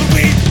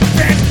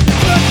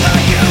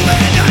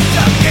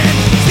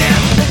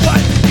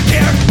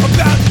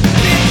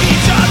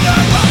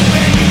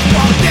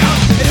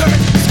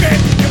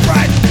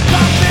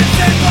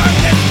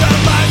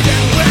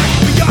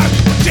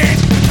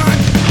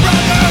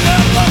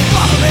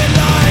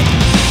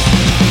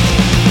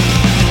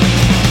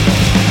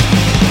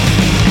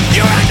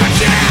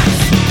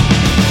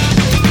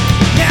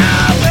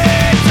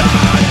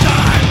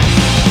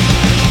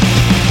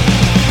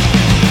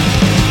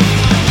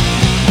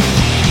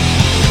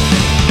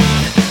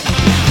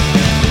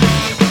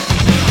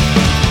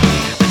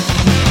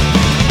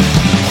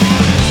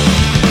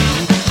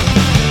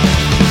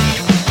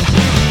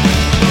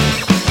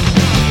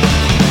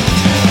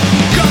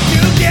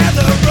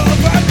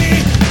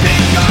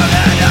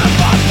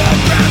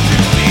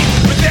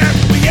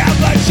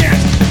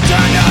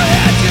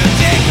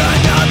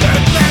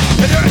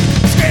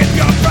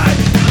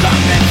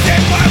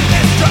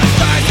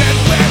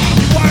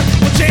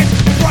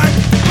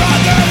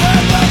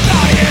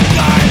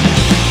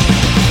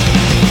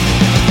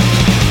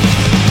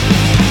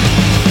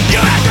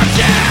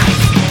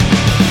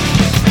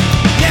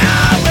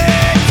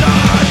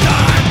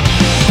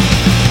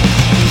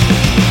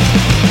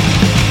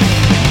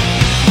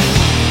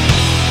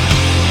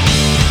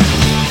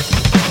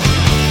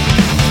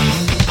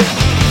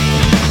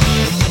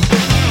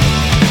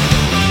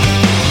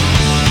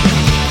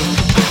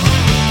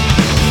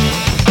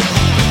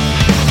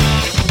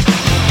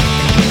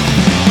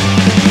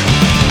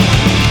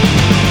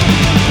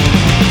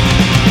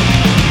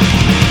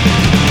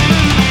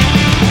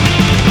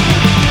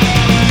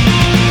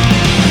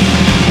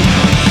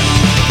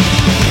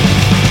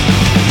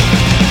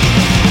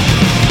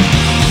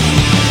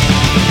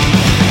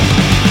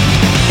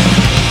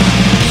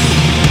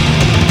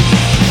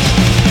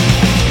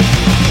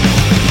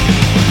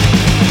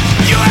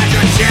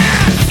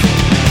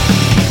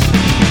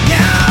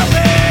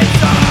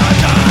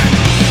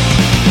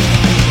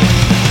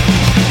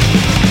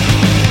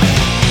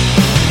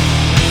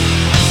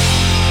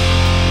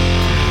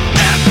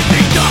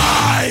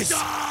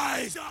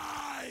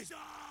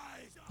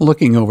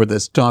Looking over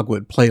this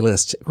Dogwood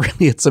playlist,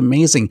 really it's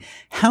amazing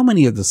how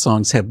many of the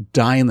songs have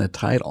 "die" in the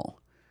title.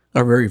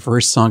 Our very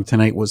first song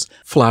tonight was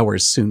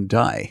 "Flowers Soon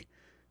Die."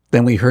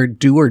 Then we heard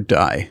 "Do or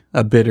Die."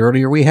 A bit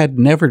earlier we had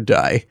 "Never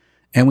Die."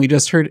 And we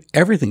just heard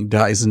 "Everything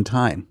Dies in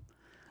Time,"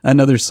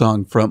 another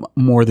song from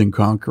More Than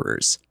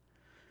Conquerors.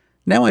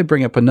 Now I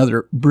bring up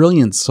another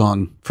brilliant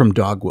song from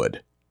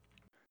Dogwood.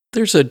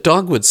 There's a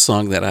Dogwood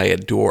song that I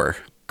adore,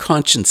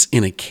 "Conscience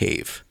in a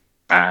Cave."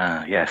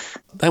 Ah, yes.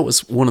 That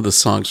was one of the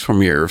songs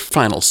from your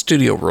final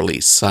studio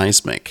release,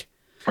 Seismic.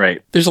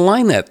 Right. There's a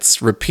line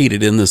that's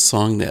repeated in this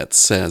song that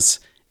says,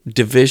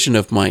 "Division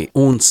of my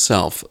own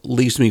self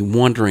leaves me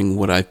wondering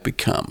what I've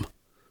become."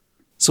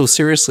 So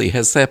seriously,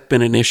 has that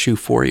been an issue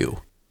for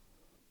you?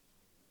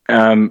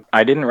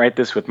 I didn't write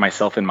this with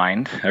myself in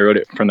mind. I wrote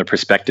it from the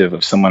perspective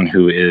of someone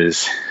who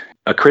is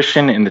a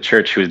Christian in the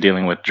church who is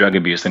dealing with drug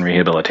abuse and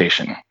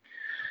rehabilitation.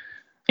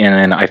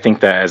 And I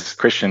think that as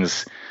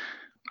Christians,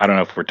 I don't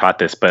know if we're taught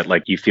this, but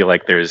like you feel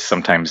like there's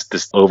sometimes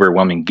this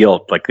overwhelming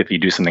guilt, like if you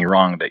do something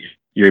wrong, that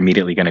you're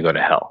immediately going to go to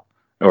hell.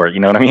 Or, you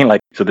know what I mean? Like,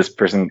 so this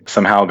person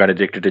somehow got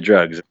addicted to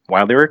drugs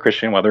while they were a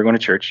Christian, while they were going to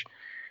church,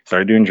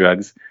 started doing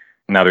drugs.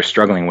 Now they're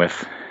struggling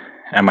with,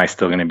 am I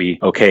still going to be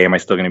okay? Can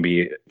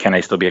I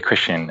still be a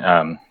Christian?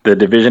 The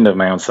division of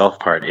my own self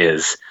part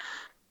is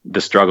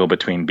the struggle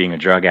between being a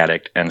drug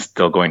addict and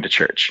still going to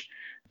church,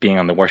 being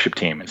on the worship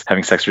team and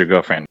having sex with your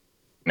girlfriend.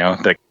 You know,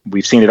 like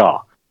we've seen it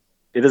all.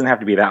 It doesn't have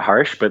to be that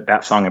harsh, but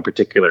that song in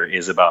particular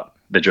is about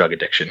the drug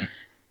addiction.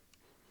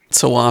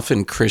 So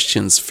often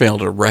Christians fail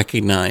to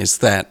recognize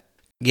that,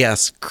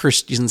 yes,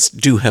 Christians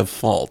do have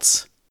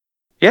faults.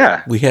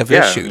 Yeah. We have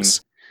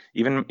issues.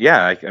 I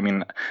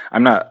mean,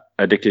 I'm not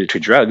addicted to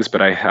drugs,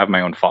 but I have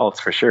my own faults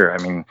for sure. I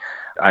mean,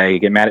 I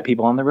get mad at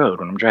people on the road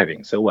when I'm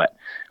driving. So what?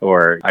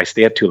 Or I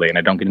stay up too late and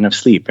I don't get enough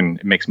sleep and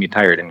it makes me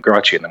tired and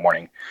grouchy in the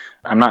morning.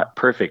 I'm not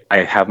perfect. I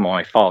have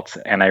my faults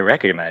and I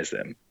recognize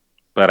them.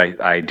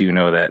 But I do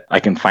know that I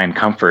can find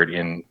comfort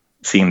in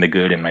seeing the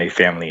good in my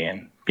family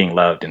and being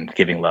loved and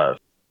giving love.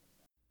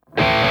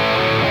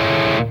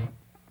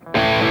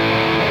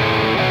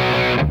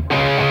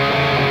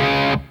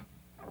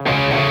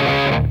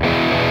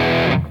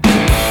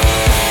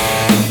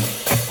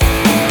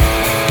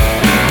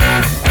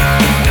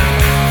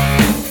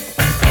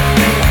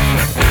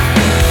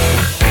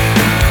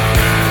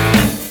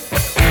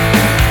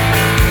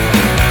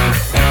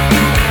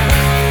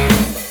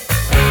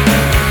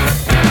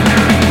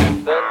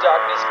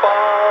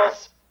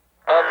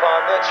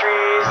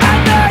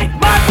 At night,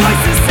 my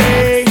voices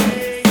sing.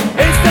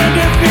 It's time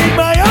to feed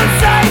my own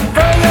sight,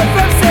 further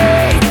from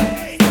sin.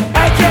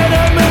 I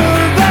cannot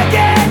move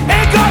again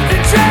and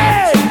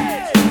concentrate.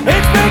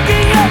 It's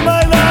breaking up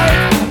my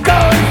life,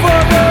 going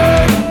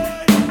forward.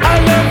 I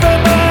learn from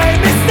my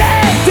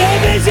mistakes.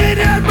 Division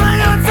of my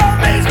own soul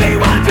makes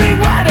me wondering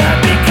what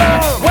I've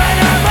become. When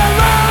I'm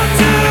alone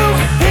to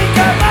think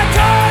of my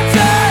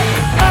torture,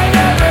 I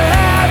never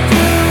have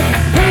to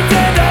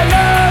pretend I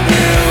love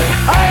you.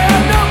 I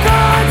have no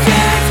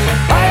conscience,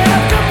 I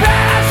have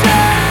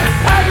compassion.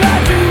 I'd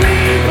like to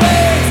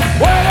replace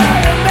what I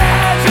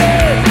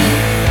imagine.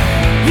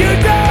 You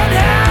don't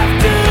have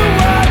to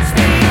watch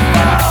me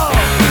fall.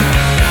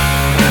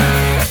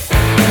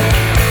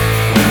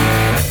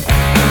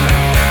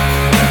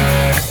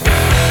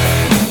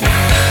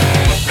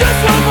 Just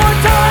one more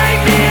time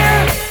here,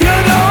 you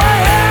know I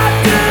have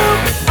to.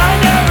 I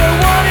never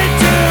wanted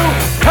to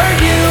hurt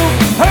you.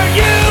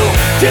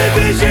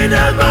 Division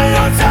of my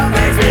own self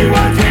makes me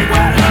wondering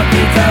what I've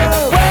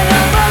become. When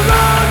I'm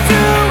alone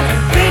to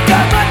think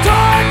of my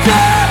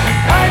torture,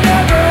 I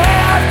never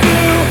have to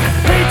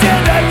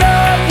pretend I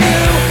love you.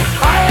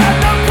 I have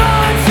no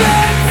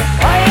conscience,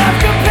 I have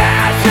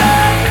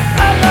compassion.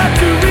 I'd like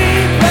to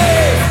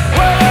replace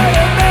what I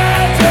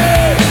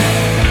imagine.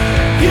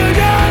 You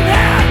don't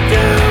have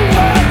to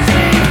watch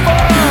me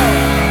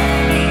fall.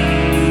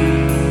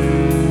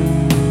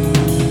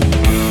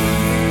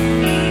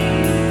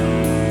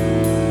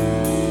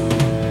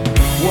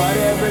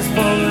 Whatever's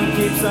pulling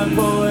keeps on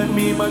pulling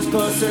me much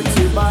closer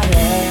to my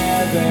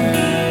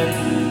heaven.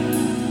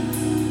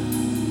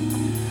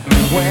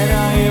 When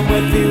I am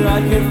with you,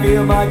 I can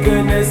feel my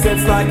goodness,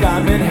 it's like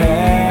I'm in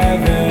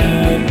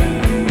heaven.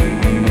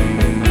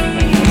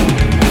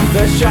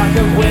 The shock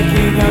of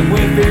waking up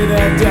with fear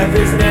that death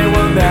is near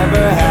will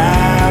never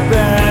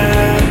happen.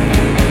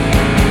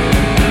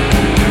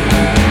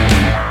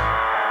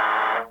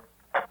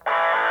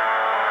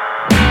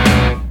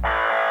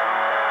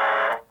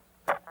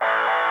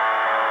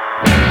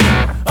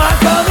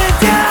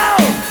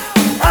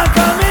 I'm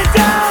coming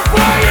down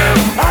for you.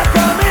 I'm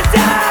coming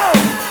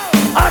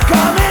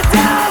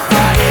down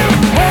for you.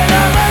 When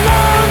I'm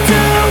alone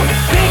to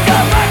think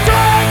of my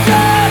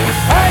torture,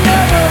 I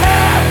never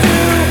have to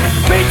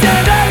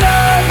pretend I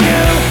love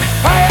you.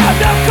 I have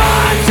no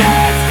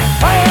conscience,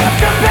 I have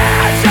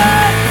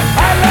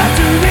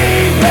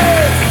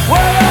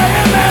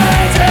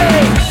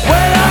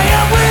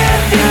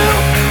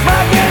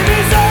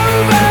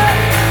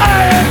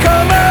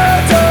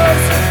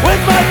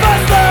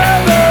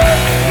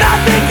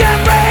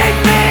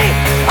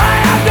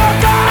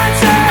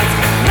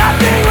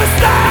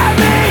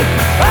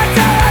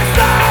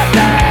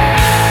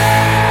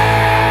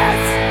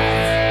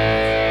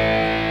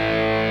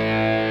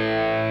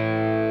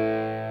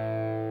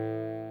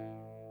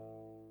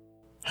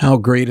How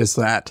great is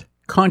that?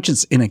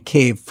 Conscience in a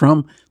Cave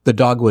from the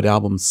Dogwood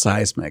album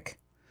Seismic.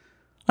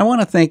 I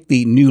want to thank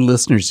the new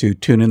listeners who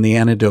tune in the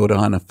Antidote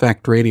on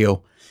Effect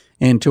Radio,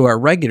 and to our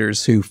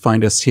regulars who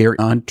find us here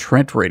on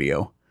Trent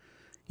Radio.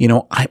 You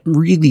know, I'm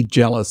really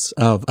jealous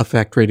of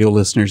Effect Radio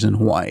listeners in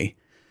Hawaii.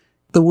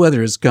 The weather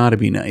has got to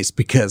be nice,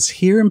 because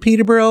here in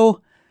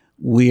Peterborough,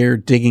 we're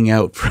digging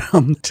out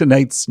from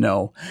tonight's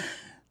snow.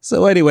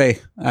 So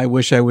anyway, I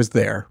wish I was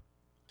there.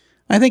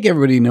 I think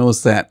everybody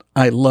knows that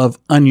I love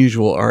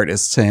unusual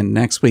artists, and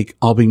next week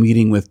I'll be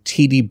meeting with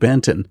T.D.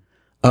 Benton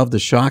of the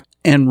Shock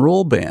and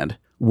Roll band,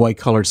 White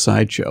Collar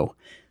Sideshow.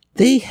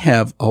 They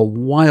have a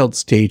wild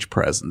stage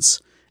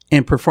presence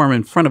and perform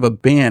in front of a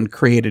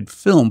band-created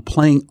film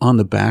playing on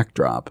the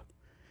backdrop.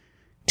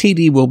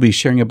 TD will be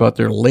sharing about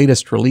their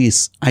latest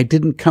release, I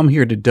Didn't Come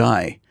Here to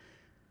Die.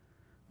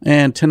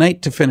 And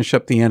tonight, to finish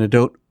up the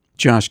Antidote,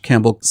 Josh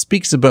Kemble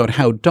speaks about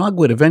how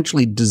Dogwood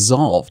eventually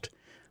dissolved,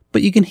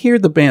 but you can hear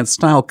the band's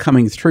style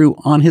coming through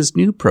on his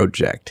new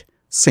project,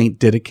 St.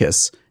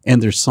 Didicus,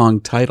 and their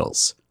song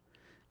titles.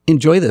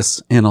 Enjoy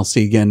this, and I'll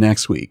see you again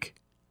next week.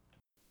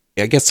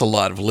 I guess a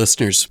lot of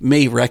listeners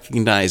may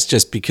recognize,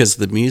 just because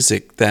of the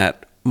music,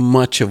 that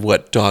much of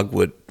what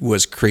Dogwood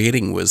was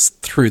creating was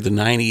through the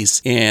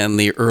 90s and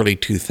the early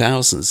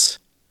 2000s.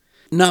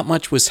 Not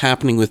much was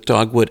happening with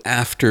Dogwood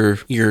after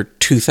your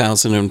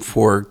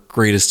 2004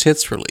 Greatest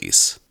Hits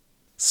release.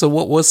 So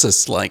what was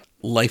this like?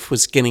 Life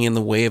was getting in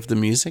the way of the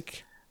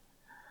music?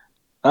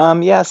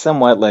 Yeah,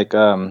 somewhat. Like,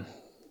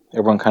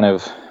 everyone kind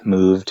of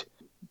moved,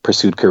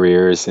 pursued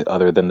careers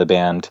other than the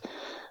band.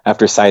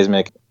 After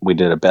Seismic, we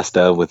did a best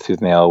of with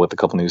Tooth Nail with a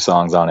couple new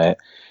songs on it,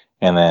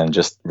 and then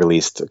just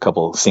released a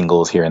couple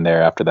singles here and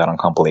there after that on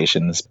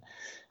compilations.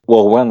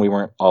 Well, one, we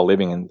weren't all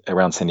living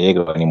around San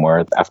Diego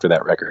anymore after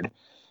that record.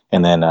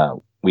 And then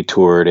we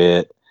toured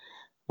it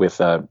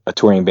with a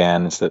touring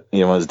band that,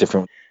 you know, was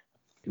different.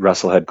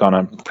 Russell had gone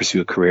on to pursue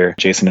a career.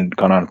 Jason had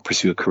gone on to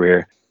pursue a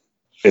career.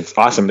 It's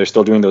awesome. They're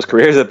still doing those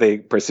careers that they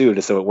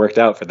pursued, so it worked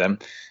out for them.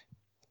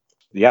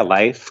 Yeah,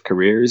 life,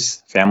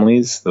 careers,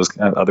 families, those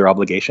kind of other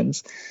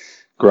obligations.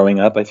 Growing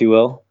up, if you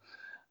will.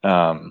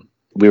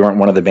 We weren't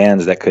one of the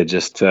bands that could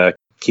just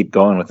keep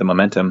going with the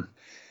momentum.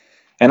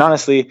 And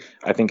honestly,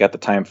 I think at the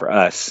time for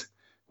us,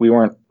 we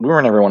weren't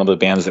ever one of the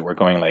bands that were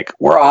going like,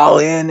 we're all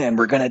in and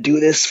we're going to do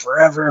this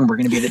forever and we're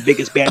going to be the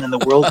biggest band in the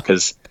world,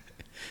 because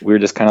we were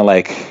just kind of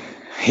like,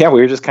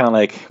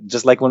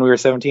 just like when we were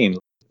 17.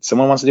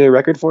 Someone wants to do a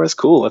record for us?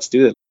 Cool, let's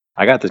do it.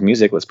 I got this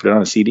music, let's put it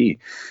on a CD,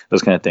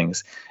 those kind of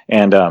things.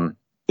 And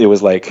it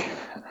was like,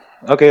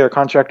 okay, our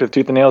contract with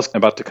Tooth and Nail's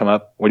about to come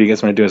up. What do you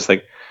guys want to do? It's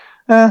like,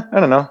 I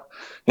don't know.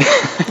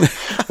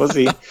 We'll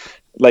see.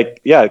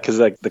 Like, yeah, because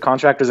like the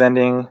contract was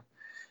ending.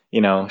 You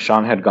know,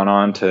 Sean had gone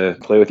on to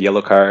play with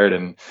Yellow Card,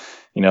 and,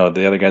 you know,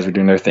 the other guys were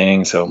doing their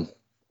thing. So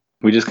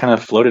we just kind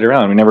of floated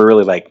around. We never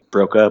really like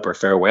broke up or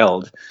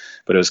farewelled,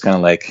 but it was kind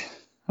of like,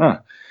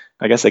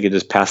 I guess I could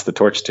just pass the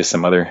torch to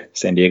some other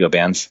San Diego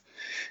bands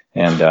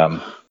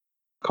and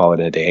call it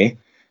a day.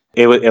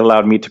 It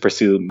allowed me to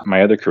pursue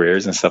my other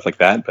careers and stuff like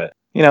that. But,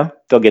 you know,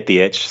 they'll get the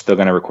itch. Still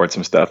going to record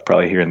some stuff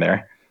probably here and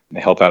there. They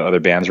help out other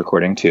bands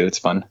recording too. It's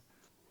fun.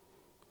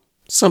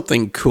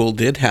 Something cool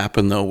did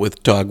happen, though,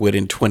 with Dogwood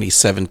in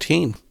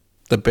 2017.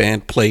 The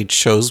band played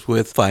shows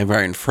with Five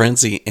Iron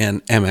Frenzy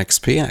and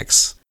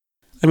MXPX.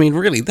 I mean,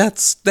 really,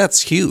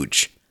 that's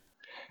huge.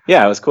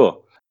 Yeah, it was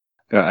cool.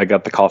 I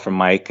got the call from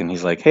Mike, and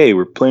he's like, hey,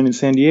 we're playing in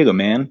San Diego,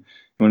 man.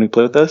 You want to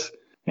play with us?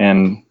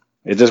 And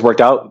it just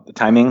worked out, the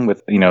timing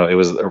with, you know, it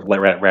was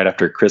right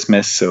after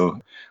Christmas,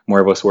 so more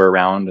of us were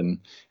around and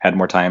had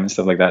more time and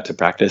stuff like that to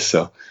practice.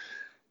 So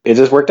it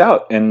just worked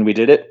out, and we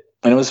did it,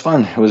 and it was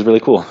fun. It was really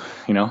cool,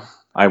 you know.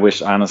 I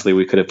wish, honestly,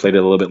 we could have played it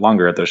a little bit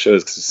longer at those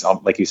shows, because,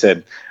 like you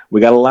said,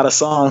 we got a lot of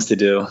songs to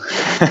do.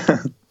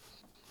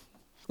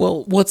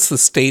 Well, what's the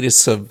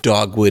status of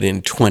Dogwood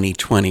in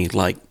 2020?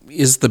 Like,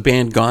 is the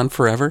band gone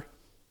forever?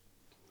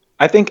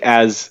 I think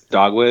as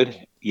Dogwood,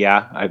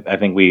 yeah, I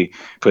think we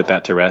put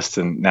that to rest,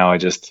 and now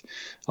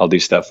I'll do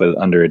stuff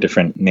under a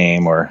different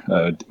name, or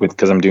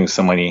because I'm doing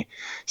so many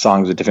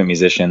songs with different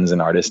musicians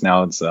and artists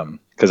now. It's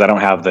because I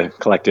don't have the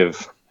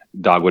collective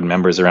Dogwood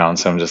members around,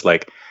 so I'm just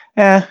like,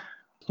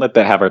 let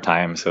that have our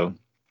time. So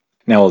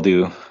now we'll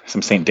do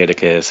some St.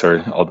 Didicus,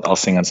 or I'll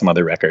sing on some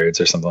other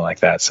records or something like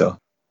that. So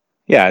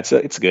yeah,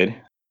 it's good.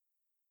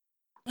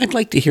 I'd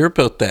like to hear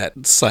about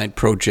that side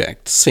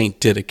project, St.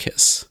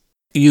 Didicus.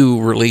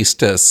 You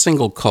released a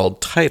single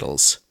called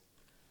Titles.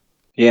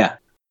 Yeah.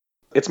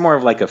 It's more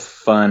of like a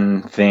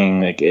fun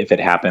thing. Like, if it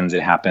happens,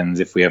 it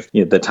happens. If we have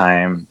the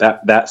time.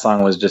 That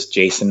song was just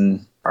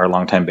Jason, our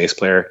longtime bass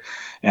player,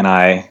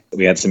 and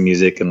we had some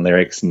music and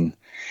lyrics, and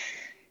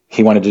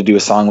he wanted to do a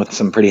song with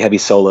some pretty heavy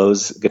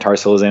guitar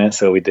solos in it,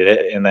 so we did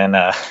it. And then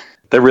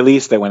the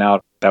release that went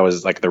out, that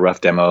was like the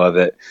rough demo of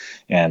it,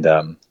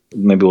 and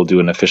maybe we'll do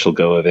an official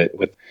go of it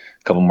with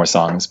a couple more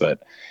songs.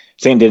 But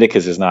St.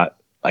 Didicus is not,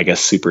 I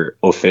guess, super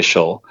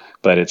official,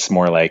 but it's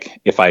more like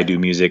if I do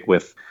music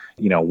with,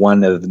 you know,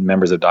 one of the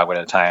members of Dogwood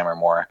at a time or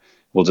more,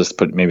 we'll just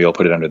I'll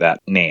put it under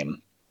that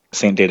name.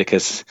 St.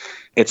 Didacus.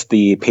 It's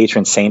the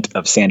patron saint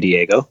of San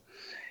Diego,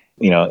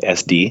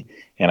 SD.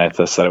 And I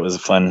thought it was a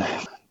fun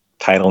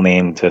title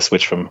name to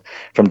switch from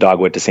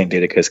Dogwood to St.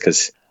 Didacus,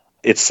 because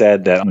it's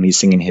said that when he's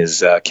singing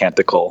his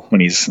canticle,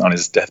 when he's on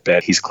his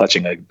deathbed, he's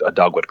clutching a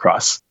dogwood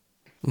cross.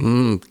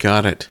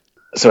 Got it.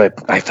 So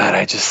I thought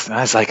I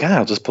was like,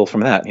 I'll just pull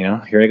from that,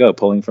 here I go,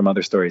 pulling from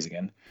other stories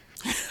again.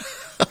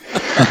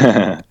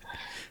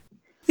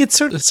 It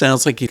sort of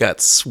sounds like you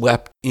got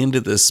swept into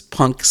this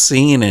punk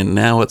scene and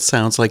now it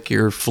sounds like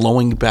you're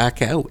flowing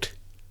back out.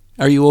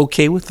 Are you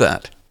okay with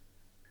that?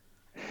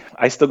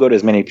 I still go to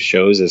as many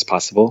shows as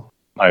possible.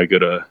 I would go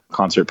to a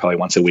concert probably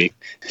once a week,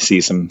 see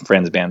some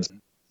friends' bands.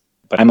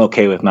 But I'm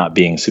okay with not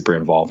being super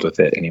involved with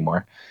it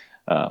anymore.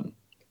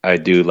 I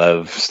do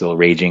love still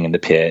raging in the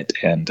pit,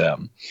 and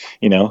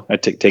I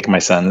take my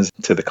sons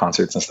to the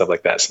concerts and stuff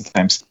like that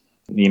sometimes.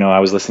 I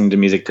was listening to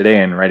music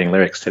today and writing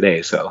lyrics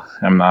today, so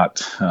I'm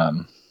not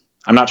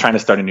trying to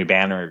start a new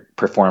band or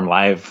perform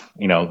live,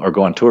 or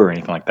go on tour or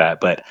anything like that.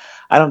 But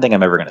I don't think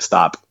I'm ever going to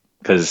stop,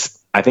 because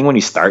I think when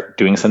you start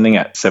doing something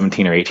at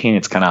 17 or 18,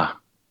 it's going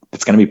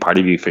to be part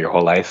of you for your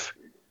whole life,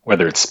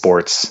 whether it's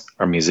sports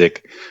or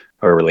music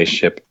or a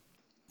relationship.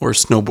 Or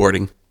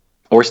snowboarding.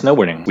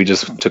 We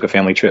just took a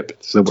family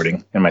trip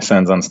snowboarding, and my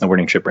son's on a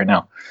snowboarding trip right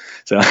now.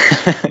 So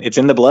it's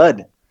in the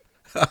blood.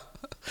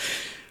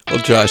 Well,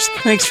 Josh,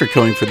 thanks for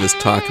coming for this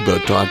talk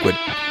about Dogwood.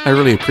 I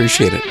really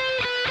appreciate it.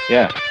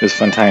 Yeah, it was a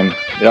fun time.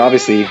 They're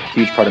obviously a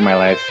huge part of my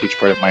life, huge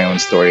part of my own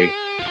story,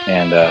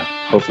 and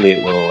hopefully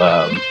it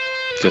will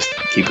just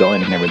keep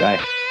going and never die.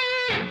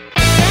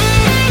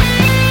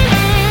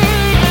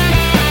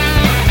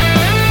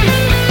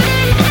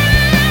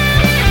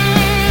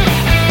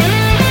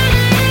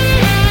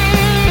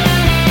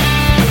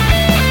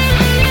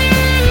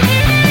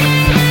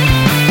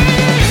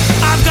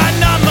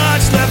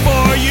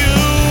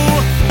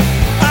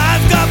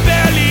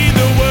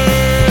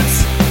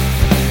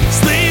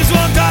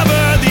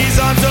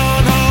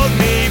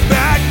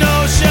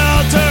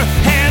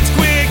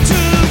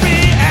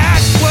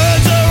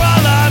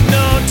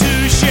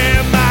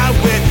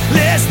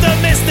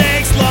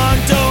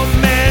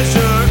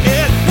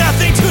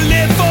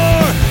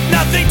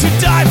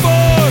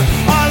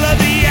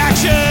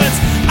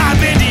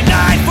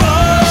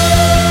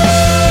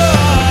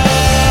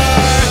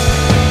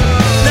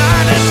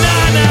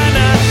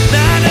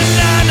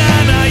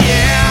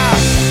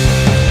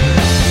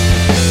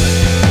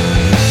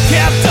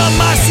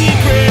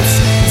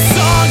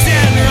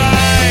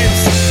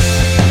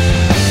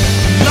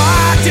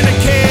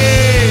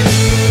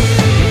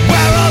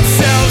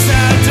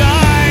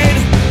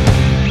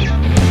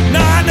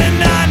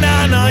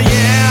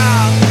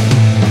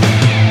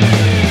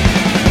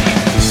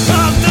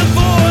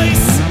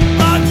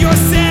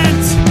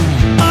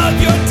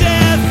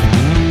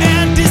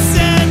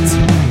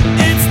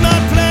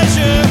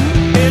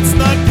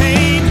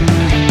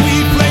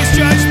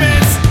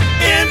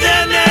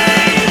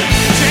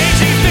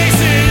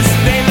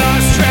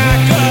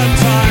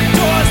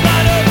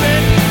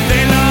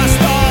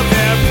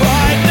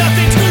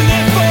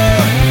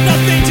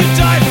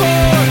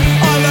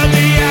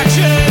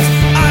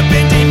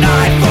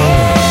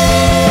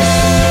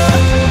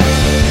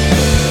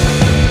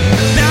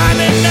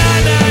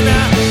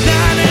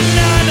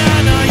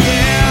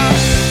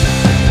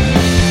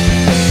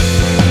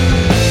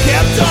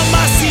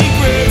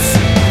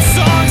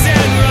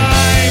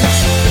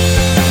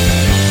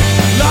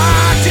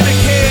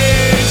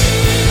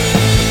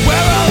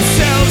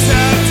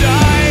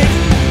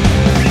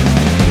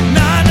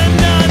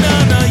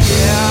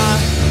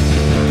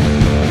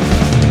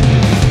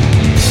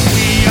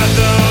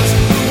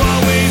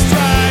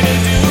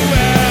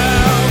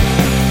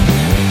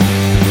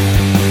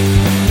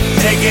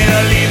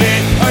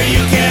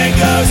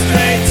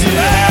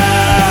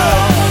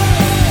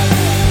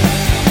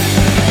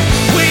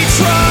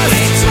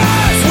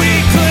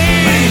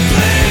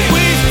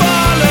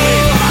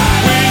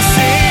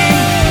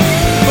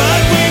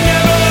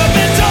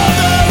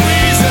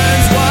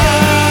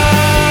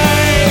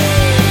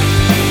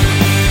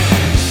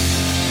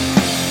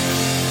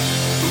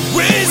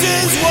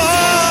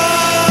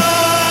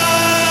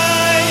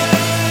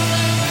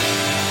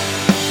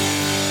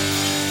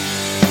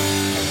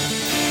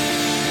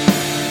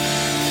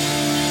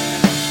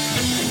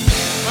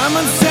 I'm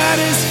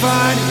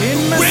unsatisfied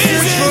in my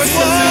search for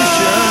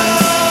solutions.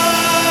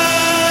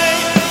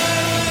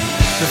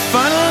 The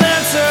final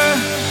answer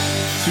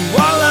to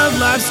all of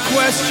life's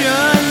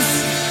questions.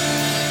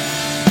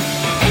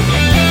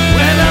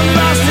 When I'm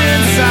lost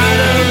inside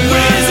a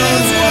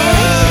prison's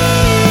world,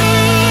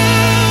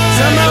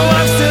 somehow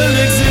I'm still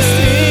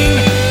existing.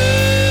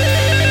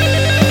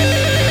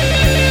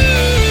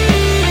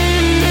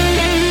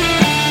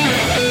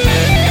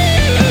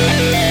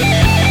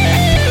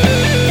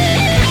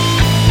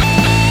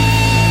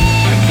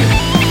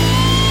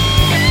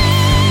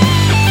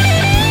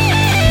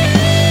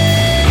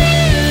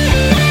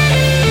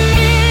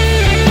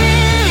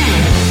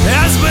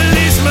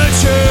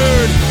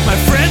 My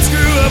friends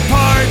grew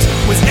apart.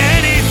 Was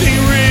anything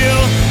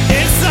real?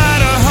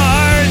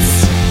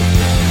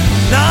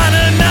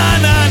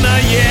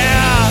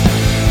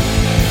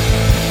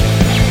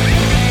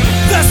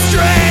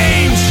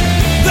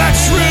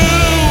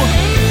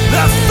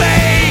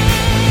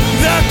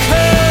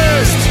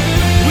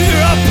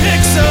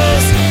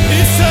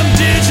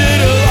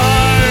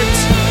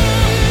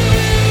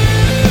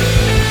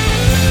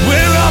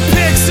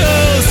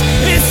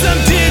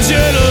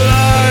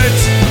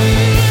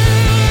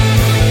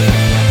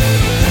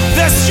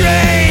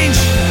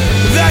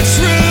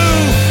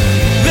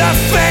 through the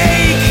face.